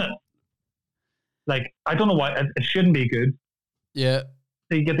 Unbelievable. Isn't it? Like, I don't know why it shouldn't be good. Yeah.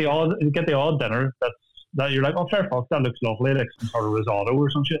 So you get the odd dinner that you're like, oh, fair fuck, that looks lovely, like some sort of risotto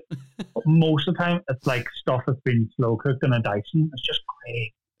or some shit. But most of the time, it's like stuff that's been slow cooked in a Dyson. It's just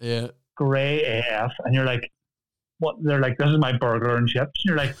grey. Yeah. Grey AF. And you're like, what? They're like, this is my burger and chips. And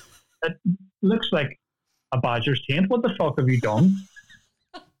you're like, it looks like a badger's taint. What the fuck have you done?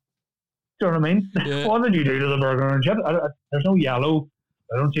 Do you know what I mean? Yeah. What did you do to the burger and chips? There's no yellow.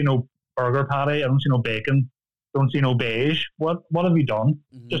 I don't see no burger patty. I don't see no bacon. Don't see no beige. What have you done?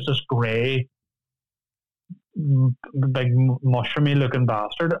 Mm-hmm. Just this grey, big mushroomy looking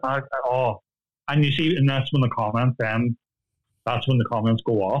bastard. And you see, and that's when the comments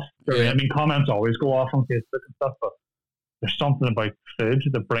go off. Yeah. I mean, comments always go off on Facebook and stuff, but there's something about food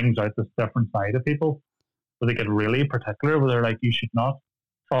that brings out this different side of people where they get really particular, where they're like, you should not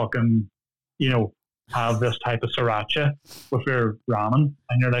fucking, have this type of sriracha with your ramen.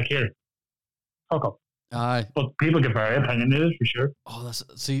 And you're like, here, fuck up. Aye. But people get very opinionated for sure. Oh,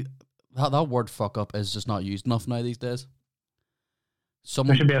 that word fuck up is just not used enough now these days.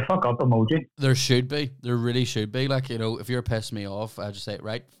 There should be a fuck up emoji. There should be. There really should be. Like, if you're pissing me off, I just say,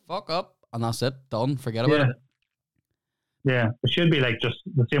 right, fuck up, and that's it. Done. Forget about it. Yeah. It should be like just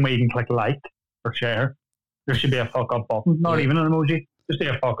the same way you can click like or share. There should be a fuck up button. Not even an emoji. Just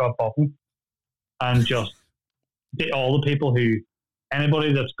a fuck up button. And just all the people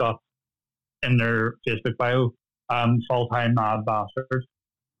anybody that's got in their Facebook bio, full-time mad bastard,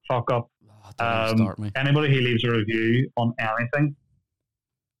 fuck up. Anybody who leaves a review on anything,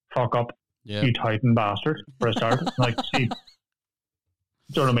 fuck up. You Titan bastard, for a start. Like, see,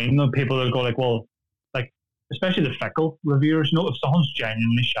 Do you know what I mean? The people that go like, well, like, especially the fickle reviewers, you know, if someone's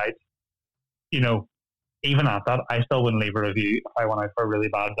genuinely shite, you know, even at that, I still wouldn't leave a review if I went out for a really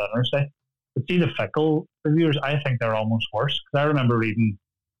bad dinner, say. But see, the fickle reviewers, I think they're almost worse. Because I remember reading,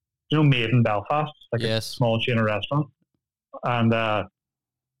 you know, Made in Belfast, like a small chain of restaurant. And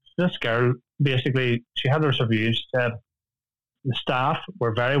this girl, basically, she had her reviews, said, the staff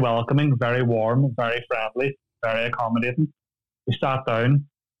were very welcoming, very warm, very friendly, very accommodating. We sat down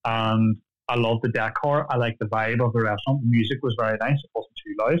and I loved the decor. I liked the vibe of the restaurant. The music was very nice. It wasn't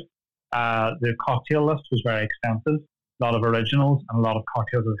too loud. The cocktail list was very extensive. A lot of originals and a lot of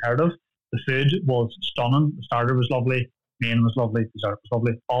cocktails I've heard of. The food was stunning. The starter was lovely. Main was lovely. Dessert was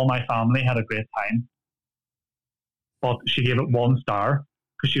lovely. All my family had a great time. But she gave it 1 star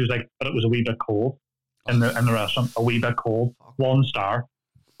because she was like, but it was a wee bit cold in the restaurant. A wee bit cold. 1 star.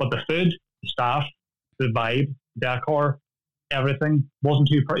 But the food, the staff, the vibe, decor, everything wasn't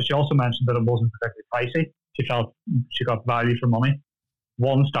too pricey. She also mentioned that it wasn't particularly pricey. She felt she got value for money.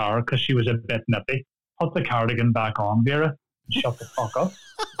 1 star because she was a bit nippy. Put the cardigan back on, Vera. Shut the fuck up.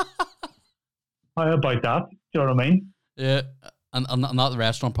 How about that? Do you know what I mean? Yeah, and that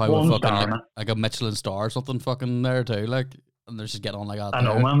restaurant probably would fucking like a Michelin star or something fucking there too. Like, and they're just getting on like that. I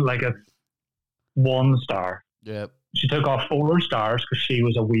know, man. Like it's 1 star. Yeah. She took off 4 stars because she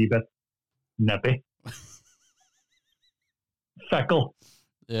was a wee bit nippy. Fickle.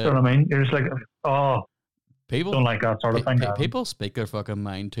 Yeah. You know what I mean? You're just like, oh, people don't like that sort of thing. People speak their fucking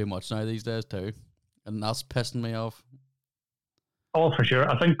mind too much now these days too, and that's pissing me off. Oh, for sure.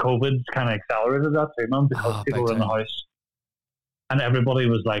 I think COVID's kind of accelerated that too, man, because people were in the house and everybody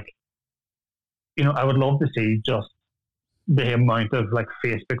was like, you know, I would love to see just the amount of like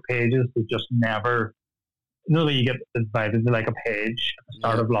Facebook pages that just never, you know, that you get invited to like a page at the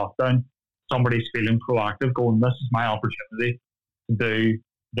start of lockdown. Somebody's feeling proactive, going, this is my opportunity to do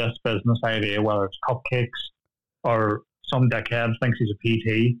this business idea, whether it's cupcakes or some dickhead thinks he's a PT.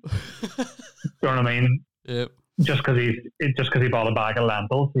 You know what I mean? Yep. Just because he bought a bag of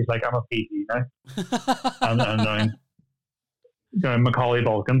lentils, he's like, I'm a PT now. and Macaulay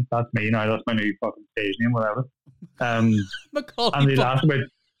Bulkin, that's me now. That's my new fucking stage name, whatever. Macaulay and he asked about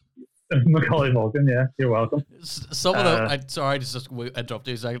Macaulay Bulkin. Yeah, you're welcome. Some of the sorry, just interrupt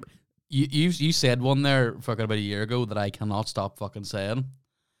you a second. You said one there fucking about a year ago that I cannot stop fucking saying,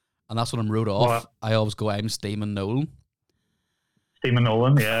 and that's when I'm wrote off. What? I always go, I'm Steamin' Nolan. Steamin'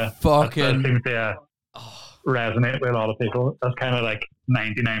 Nolan, yeah. Fucking. That seems to resonate with a lot of people. That's kind of like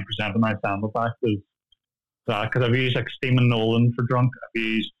 99% of my stand-up act is that, because I've used like Steamin' Nolan for drunk. I've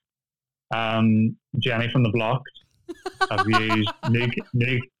used Jenny from the Block. I've used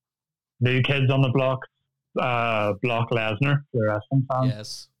new Kids on the Block, Block Lesnar, the wrestling fan.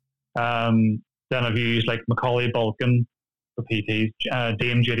 Yes. Then I've used like Macaulay Bulkin for PTs,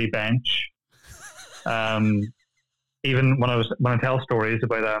 Dame Judy Bench. Even when I tell stories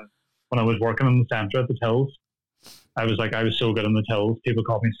about when I was working in the centre at the tills, I was so good in the tills. People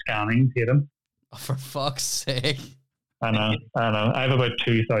called me Scanning Tatum. Oh, for fuck's sake! I know. I have about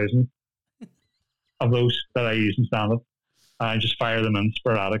 2,000 of those that I use in stand up. I just fire them in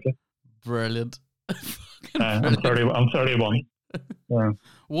sporadically. Brilliant. I'm 31. What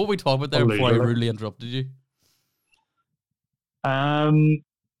were we talking about there before I rudely interrupted you?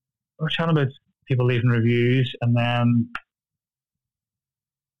 We're chatting about people leaving reviews, and then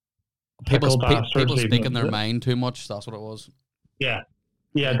people speaking their mind too much. That's what it was. Yeah,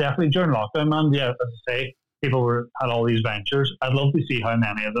 definitely during lockdown, man. Yeah, as I say, people had all these ventures. I'd love to see how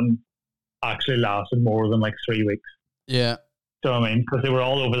many of them actually lasted more than like 3 weeks. Yeah, do you know what I mean? Because they were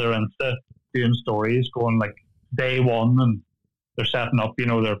all over their Insta doing stories, going like day one, and they're setting up, you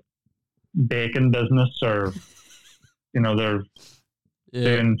know, their baking business, or you know, they're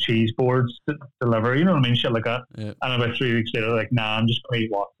doing cheese boards to deliver. You know what I mean? Shit like that. Yeah. And about 3 weeks later, like, nah, I'm just going to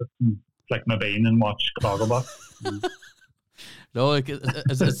eat Watford and flick my bean and watch Gogglebox. No, like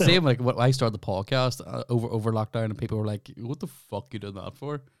it's the same. Like when I started the podcast over lockdown, and people were like, "What the fuck you doing that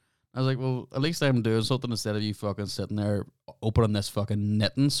for?" I was like, "Well, at least I'm doing something instead of you fucking sitting there opening this fucking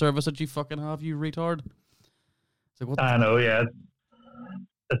knitting service that you fucking have, you retard." It's like, what I know, yeah.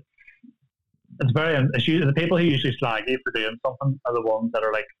 It's very. The people who usually slag you for doing something are the ones that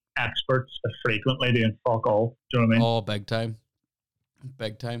are like experts at frequently doing fuck all. Do you know what I mean? Oh, big time.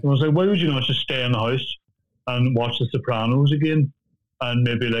 Big time. I was like, why would you not just stay in the house and watch The Sopranos again, and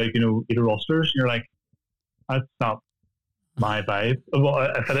maybe like, you know, eat a Rusters? And you're like, that's not my vibe. Well,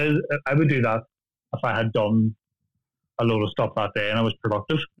 if it is, I would do that if I had done a load of stuff that day and I was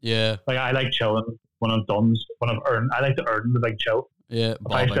productive. Yeah. Like, I like chilling when I'm done. When I've earned, I like to earn the big chill. Yeah.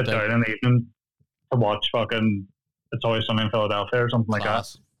 If I sit down in the evening to watch fucking It's Always Sunny in Philadelphia or something like that.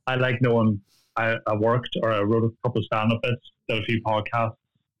 Class. I like knowing I worked or I wrote a couple of stand-up bits, did a few podcasts.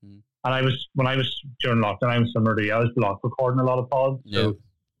 And when I was during lockdown, I was similar to you. I was block recording a lot of pods. So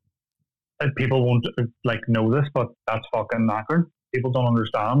people won't like know this, but that's fucking knackering. People don't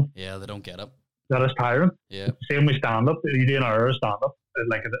understand. Yeah, they don't get it. That is tiring. Yeah. Same with stand-up. You do an hour of stand-up,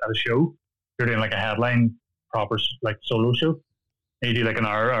 like at a show. You're doing like a headline, proper like solo show. And you do like an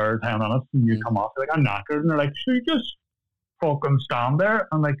hour 10 minutes, and you come off like, I'm knackered. And they're like, sure, you just fucking stand there.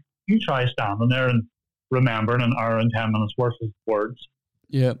 And like, you try standing there and remembering an hour and 10 minutes worth of words.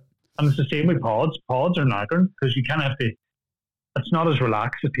 Yeah. And it's the same with pods. Pods are knackering because you kind of have to, it's not as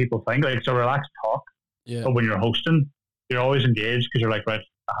relaxed as people think. Like, it's a relaxed talk. Yeah. But when you're hosting, you're always engaged because you're like, right,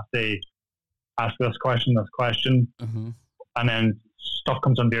 I have to ask this question. And then stuff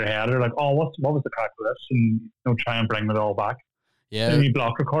comes into your head. You're like, oh, what was the crack with this? And try and bring it all back. Yeah. And then you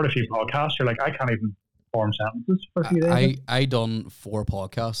block record a few podcasts. You're like, I can't even form sentences for a few days. I done 4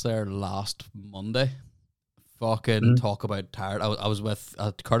 podcasts there last Monday. Fucking talk about tired. I was with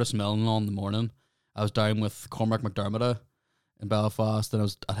Curtis Milne on the morning. I was down with Cormac McDermott in Belfast, and I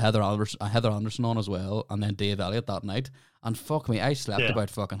was at Heather Anderson on as well, and then Dave Elliott that night. And fuck me, I slept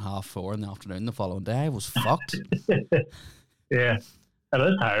about fucking 4:30 in the afternoon the following day. I was fucked. Yeah, it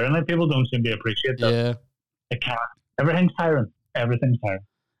is tiring. Like, people don't seem to appreciate that. Yeah, it can't. Everything's tiring.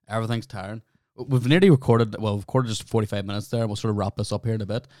 Everything's tiring. We've nearly recorded. Well, we've recorded just 45 minutes there, and we'll sort of wrap this up here in a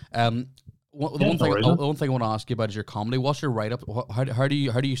bit. The one thing I want to ask you about is your comedy. What's your write up? How do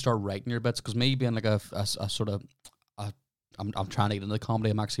you start writing your bits? Because me being like a sort of I'm trying to get into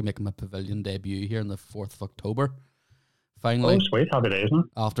comedy. I'm actually making my Pavilion debut here on the 4th of October. Finally, sweet, happy days, man.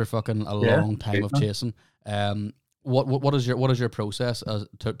 After fucking a long time of chasing. What is your process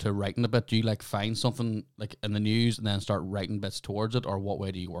to writing a bit? Do you like find something like in the news and then start writing bits towards it, or what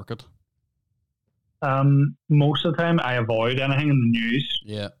way do you work it? Most of the time, I avoid anything in the news.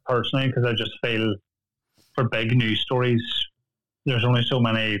 Yeah, personally, because I just feel for big news stories, there's only so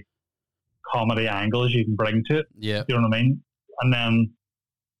many comedy angles you can bring to it. Yeah, you know what I mean. And then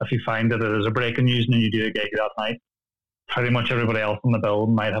if you find that it is a breaking news and then you do a gig that night, pretty much everybody else in the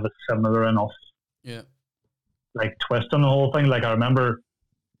building might have a similar enough like twist on the whole thing. Like, I remember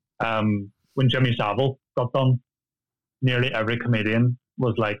when Jimmy Savile got done, nearly every comedian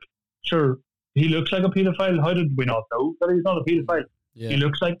was like, sure, he looks like a paedophile. How did we not know that he's not a paedophile? Yeah. He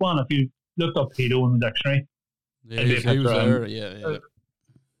looks like one. If you looked up pedo in the dictionary, he was there. Yeah.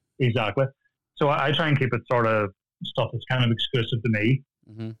 Exactly. So I try and keep it sort of stuff that's kind of exclusive to me,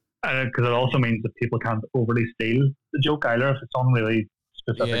 because it also means that people can't overly steal the joke either if it's on really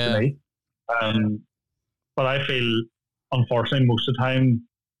specific to me. But I feel, unfortunately, most of the time,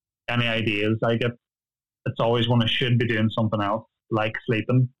 any ideas I get, it's always when I should be doing something else, like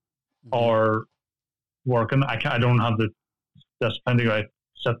sleeping or working. I don't have the discipline to go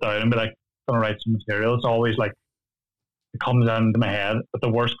sit down and be like, going to write some material. It's always like, it comes into my head at the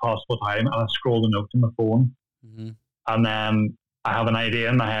worst possible time, and I scroll the notes on my phone, and then I have an idea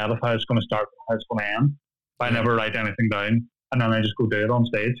in my head of how it's going to start, how it's going to end. But I never write anything down, and then I just go do it on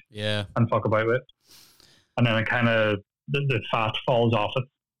stage and fuck about it. And then it kind of, the fat falls off it,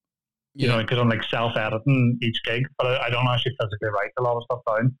 you know, because I'm like self-editing each gig, but I don't actually physically write a lot of stuff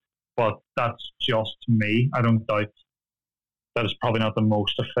down. But that's just me. I don't doubt that it's probably not the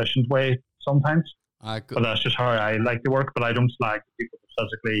most efficient way sometimes. But that's just how I like to work. But I don't slag people to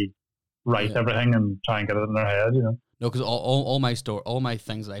physically write everything and try and get it in their head, you know. No, because all my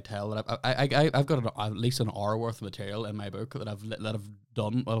things that I tell, that I've got at least an hour worth of material in my book that I've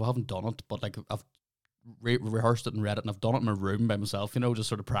done. Well, I haven't done it, but like I've rehearsed it and read it, and I've done it in my room by myself, you know, just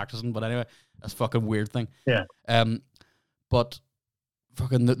sort of practicing. But anyway, that's a fucking weird thing. Yeah. But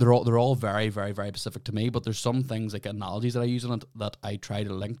fucking they're all very, very, very specific to me. But there's some things like analogies that I use in it that I try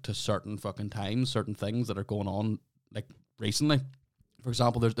to link to certain fucking times, certain things that are going on like recently. For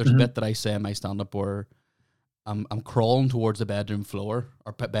example, there's a bit that I say in my stand up where I'm crawling towards the bedroom floor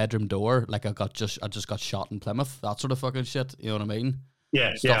or bedroom door like I just got shot in Plymouth, that sort of fucking shit. You know what I mean?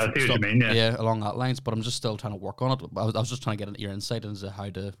 Yeah, I see what you mean. Yeah, along that lines. But I'm just still trying to work on it. I was just trying to get your insight into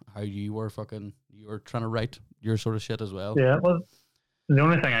how you were trying to write your sort of shit as well. Yeah, well, the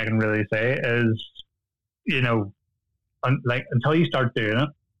only thing I can really say is, you know, like until you start doing it,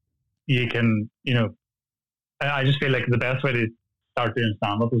 you can, you know, I just feel like the best way to start doing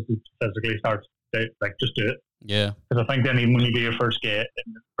stand up is to physically start like just do it. Yeah, because I think then even when you do your first gig,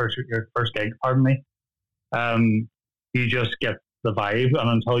 pardon me, you just get the vibe, and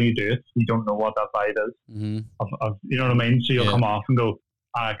until you do it, you don't know what that vibe is. Of you know what I mean? So you'll come off and go,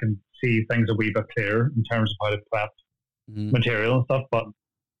 I can see things a wee bit clearer in terms of how to prep material and stuff. But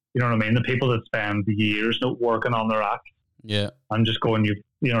You know what I mean? The people that spend years working on their act and just going, you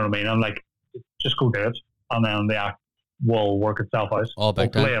know what I mean? I'm like, just go do it. And then the act will work itself out. All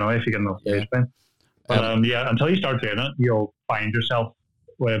back hopefully, anyway, if you get enough stage time. But until you start doing it, you'll find yourself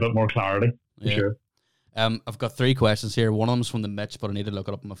with a bit more clarity, for sure. I've got 3 questions here. One of them's from the Mitch, but I need to look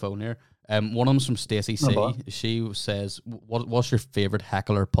it up on my phone here. One of them's from Stacey C. She says, what's your favourite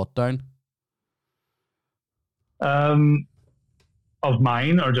heckle or put down? Of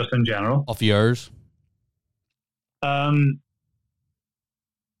mine or just in general? Of yours. I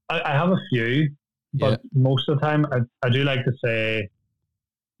have a few, but most of the time I do like to say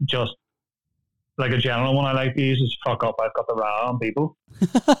just like a general one I like to use is fuck up, I've got the ra on people.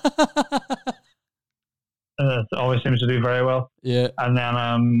 It always seems to do very well. Yeah. And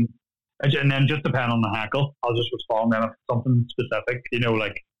then just depending on the heckle, I'll just respond then if it's something specific. You know,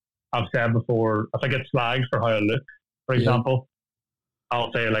 like I've said before, if I get slagged for how I look, for example,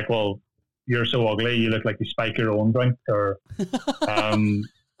 I'll say like, well, you're so ugly, you look like you spike your own drink, or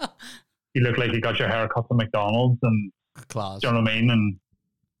you look like you got your hair cut from McDonald's, and class. Do you know what I mean? And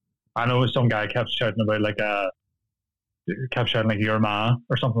I know some guy kept shouting about like your ma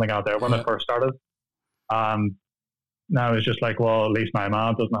or something like that there when I first started. Now it's just like, well, at least my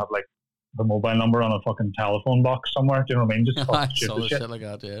ma doesn't have like the mobile number on a fucking telephone box somewhere. Do you know what I mean? Just stupid shit like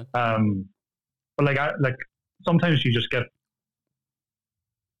that, yeah. But like sometimes you just get,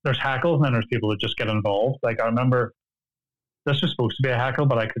 there's hackles and then there's people that just get involved. Like I remember this was supposed to be a hackle,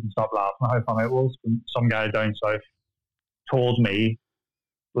 but I couldn't stop laughing how funny it was. And some guy down south told me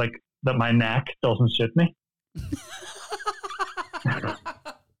like that my neck doesn't suit me. I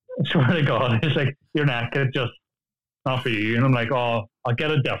swear to God, it's like your neck is just not for you. And I'm like, oh, I'll get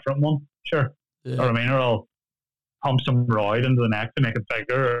a different one. Sure. Yeah. You know what I mean? Or I'll pump some roid into the neck to make it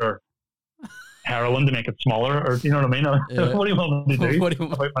bigger, or heroin to make it smaller, or you know what I mean? Yeah. What do you want me to do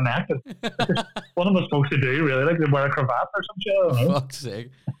about my neck? What am I supposed to do, really? Like wear a cravat or some shit? I don't know. Fuck's sake.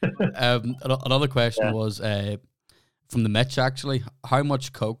 Another question was from the Mitch, actually. How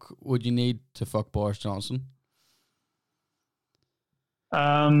much coke would you need to fuck Boris Johnson?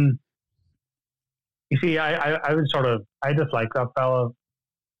 You see, I would I dislike that fella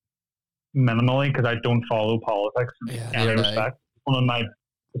minimally because I don't follow politics in any respect.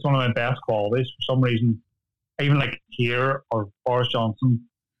 It's one of my best qualities. For some reason, even like here or Boris Johnson,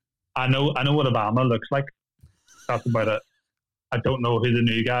 I know what Obama looks like. That's about it. I don't know who the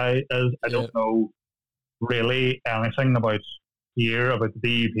new guy is. I don't know really anything about here, about the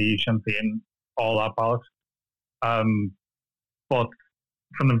DUP, Sinn Féin, all that bollocks. But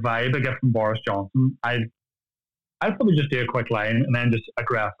from the vibe I get from Boris Johnson, I'd probably just do a quick line and then just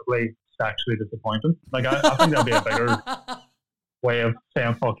aggressively sexually disappoint him. Like I think that'd be a bigger way of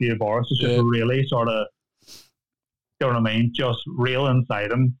saying fuck you to Boris. It's just really sort of, you know what I mean? Just reel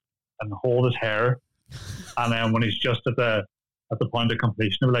inside him and hold his hair, and then when he's just at the point of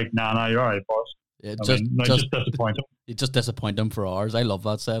completion, he'll be like, nah, you're alright, Boris. Yeah, just disappoint him. You just disappoint him for hours. I love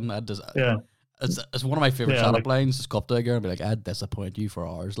that saying. It's one of my favorite shut-up lines. Just go up to a girl and be like, I'd disappoint you for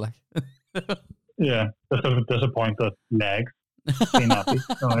hours. Like, yeah, disappoint the legs. Be happy.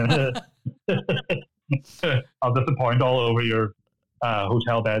 I'll disappoint all over your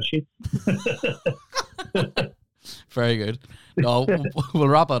hotel bed sheets. Very good. No, we'll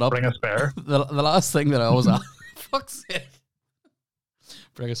wrap it up. Bring a spare. The last thing that I always ask, fuck's sake.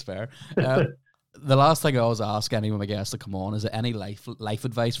 Bring a spare. The last thing I always ask any of my guests to come on is there any life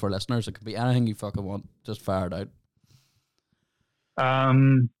advice for listeners? It could be anything you fucking want. Just fire it out. I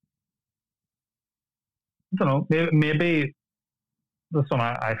don't know. Maybe this one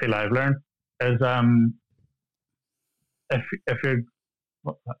I feel I've learned is if you're,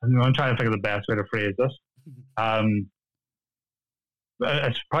 I'm trying to think of the best way to phrase this.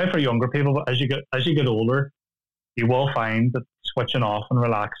 It's probably for younger people, but as you get older, you will find that switching off and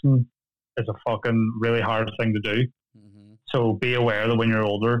relaxing is a fucking really hard thing to do. Mm-hmm. So be aware that when you're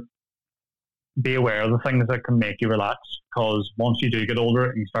older, be aware of the things that can make you relax, because once you do get older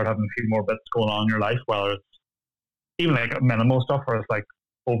and you start having a few more bits going on in your life, whether it's even like minimal stuff or it's like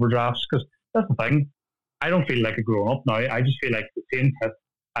overdrafts, because that's the thing. I don't feel like a grown up now. I just feel like the same tip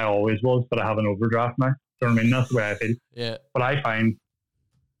I always was, but I have an overdraft now. Do you know what I mean? That's the way I feel. Yeah. But I find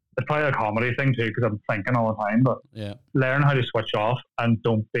it's probably a comedy thing too, because I'm thinking all the time. But learn how to switch off and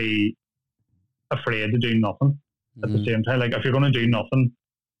don't be afraid to do nothing at the same time. Like if you're going to do nothing,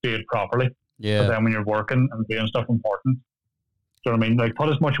 do it properly. Yeah. But then when you're working and doing stuff important, do you know what I mean? Like put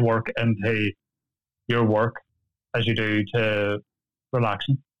as much work into your work as you do to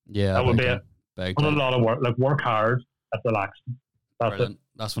relaxing. Yeah, that would be it. Put a lot of work, like work hard at relaxing. That's it.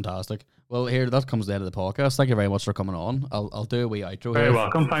 That's fantastic. Well, here, that comes to the end of the podcast. Thank you very much for coming on. I'll do a wee outro. Very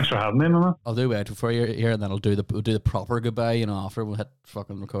welcome. Thanks for having me, man. I'll do a wee outro for you here, and then we'll do the proper goodbye, after we'll hit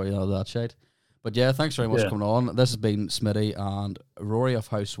fucking record and all that shit. But yeah, thanks very much for coming on. This has been Smitty and Rory of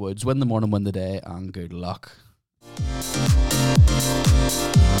House Woods. Win the morning, win the day, and good luck.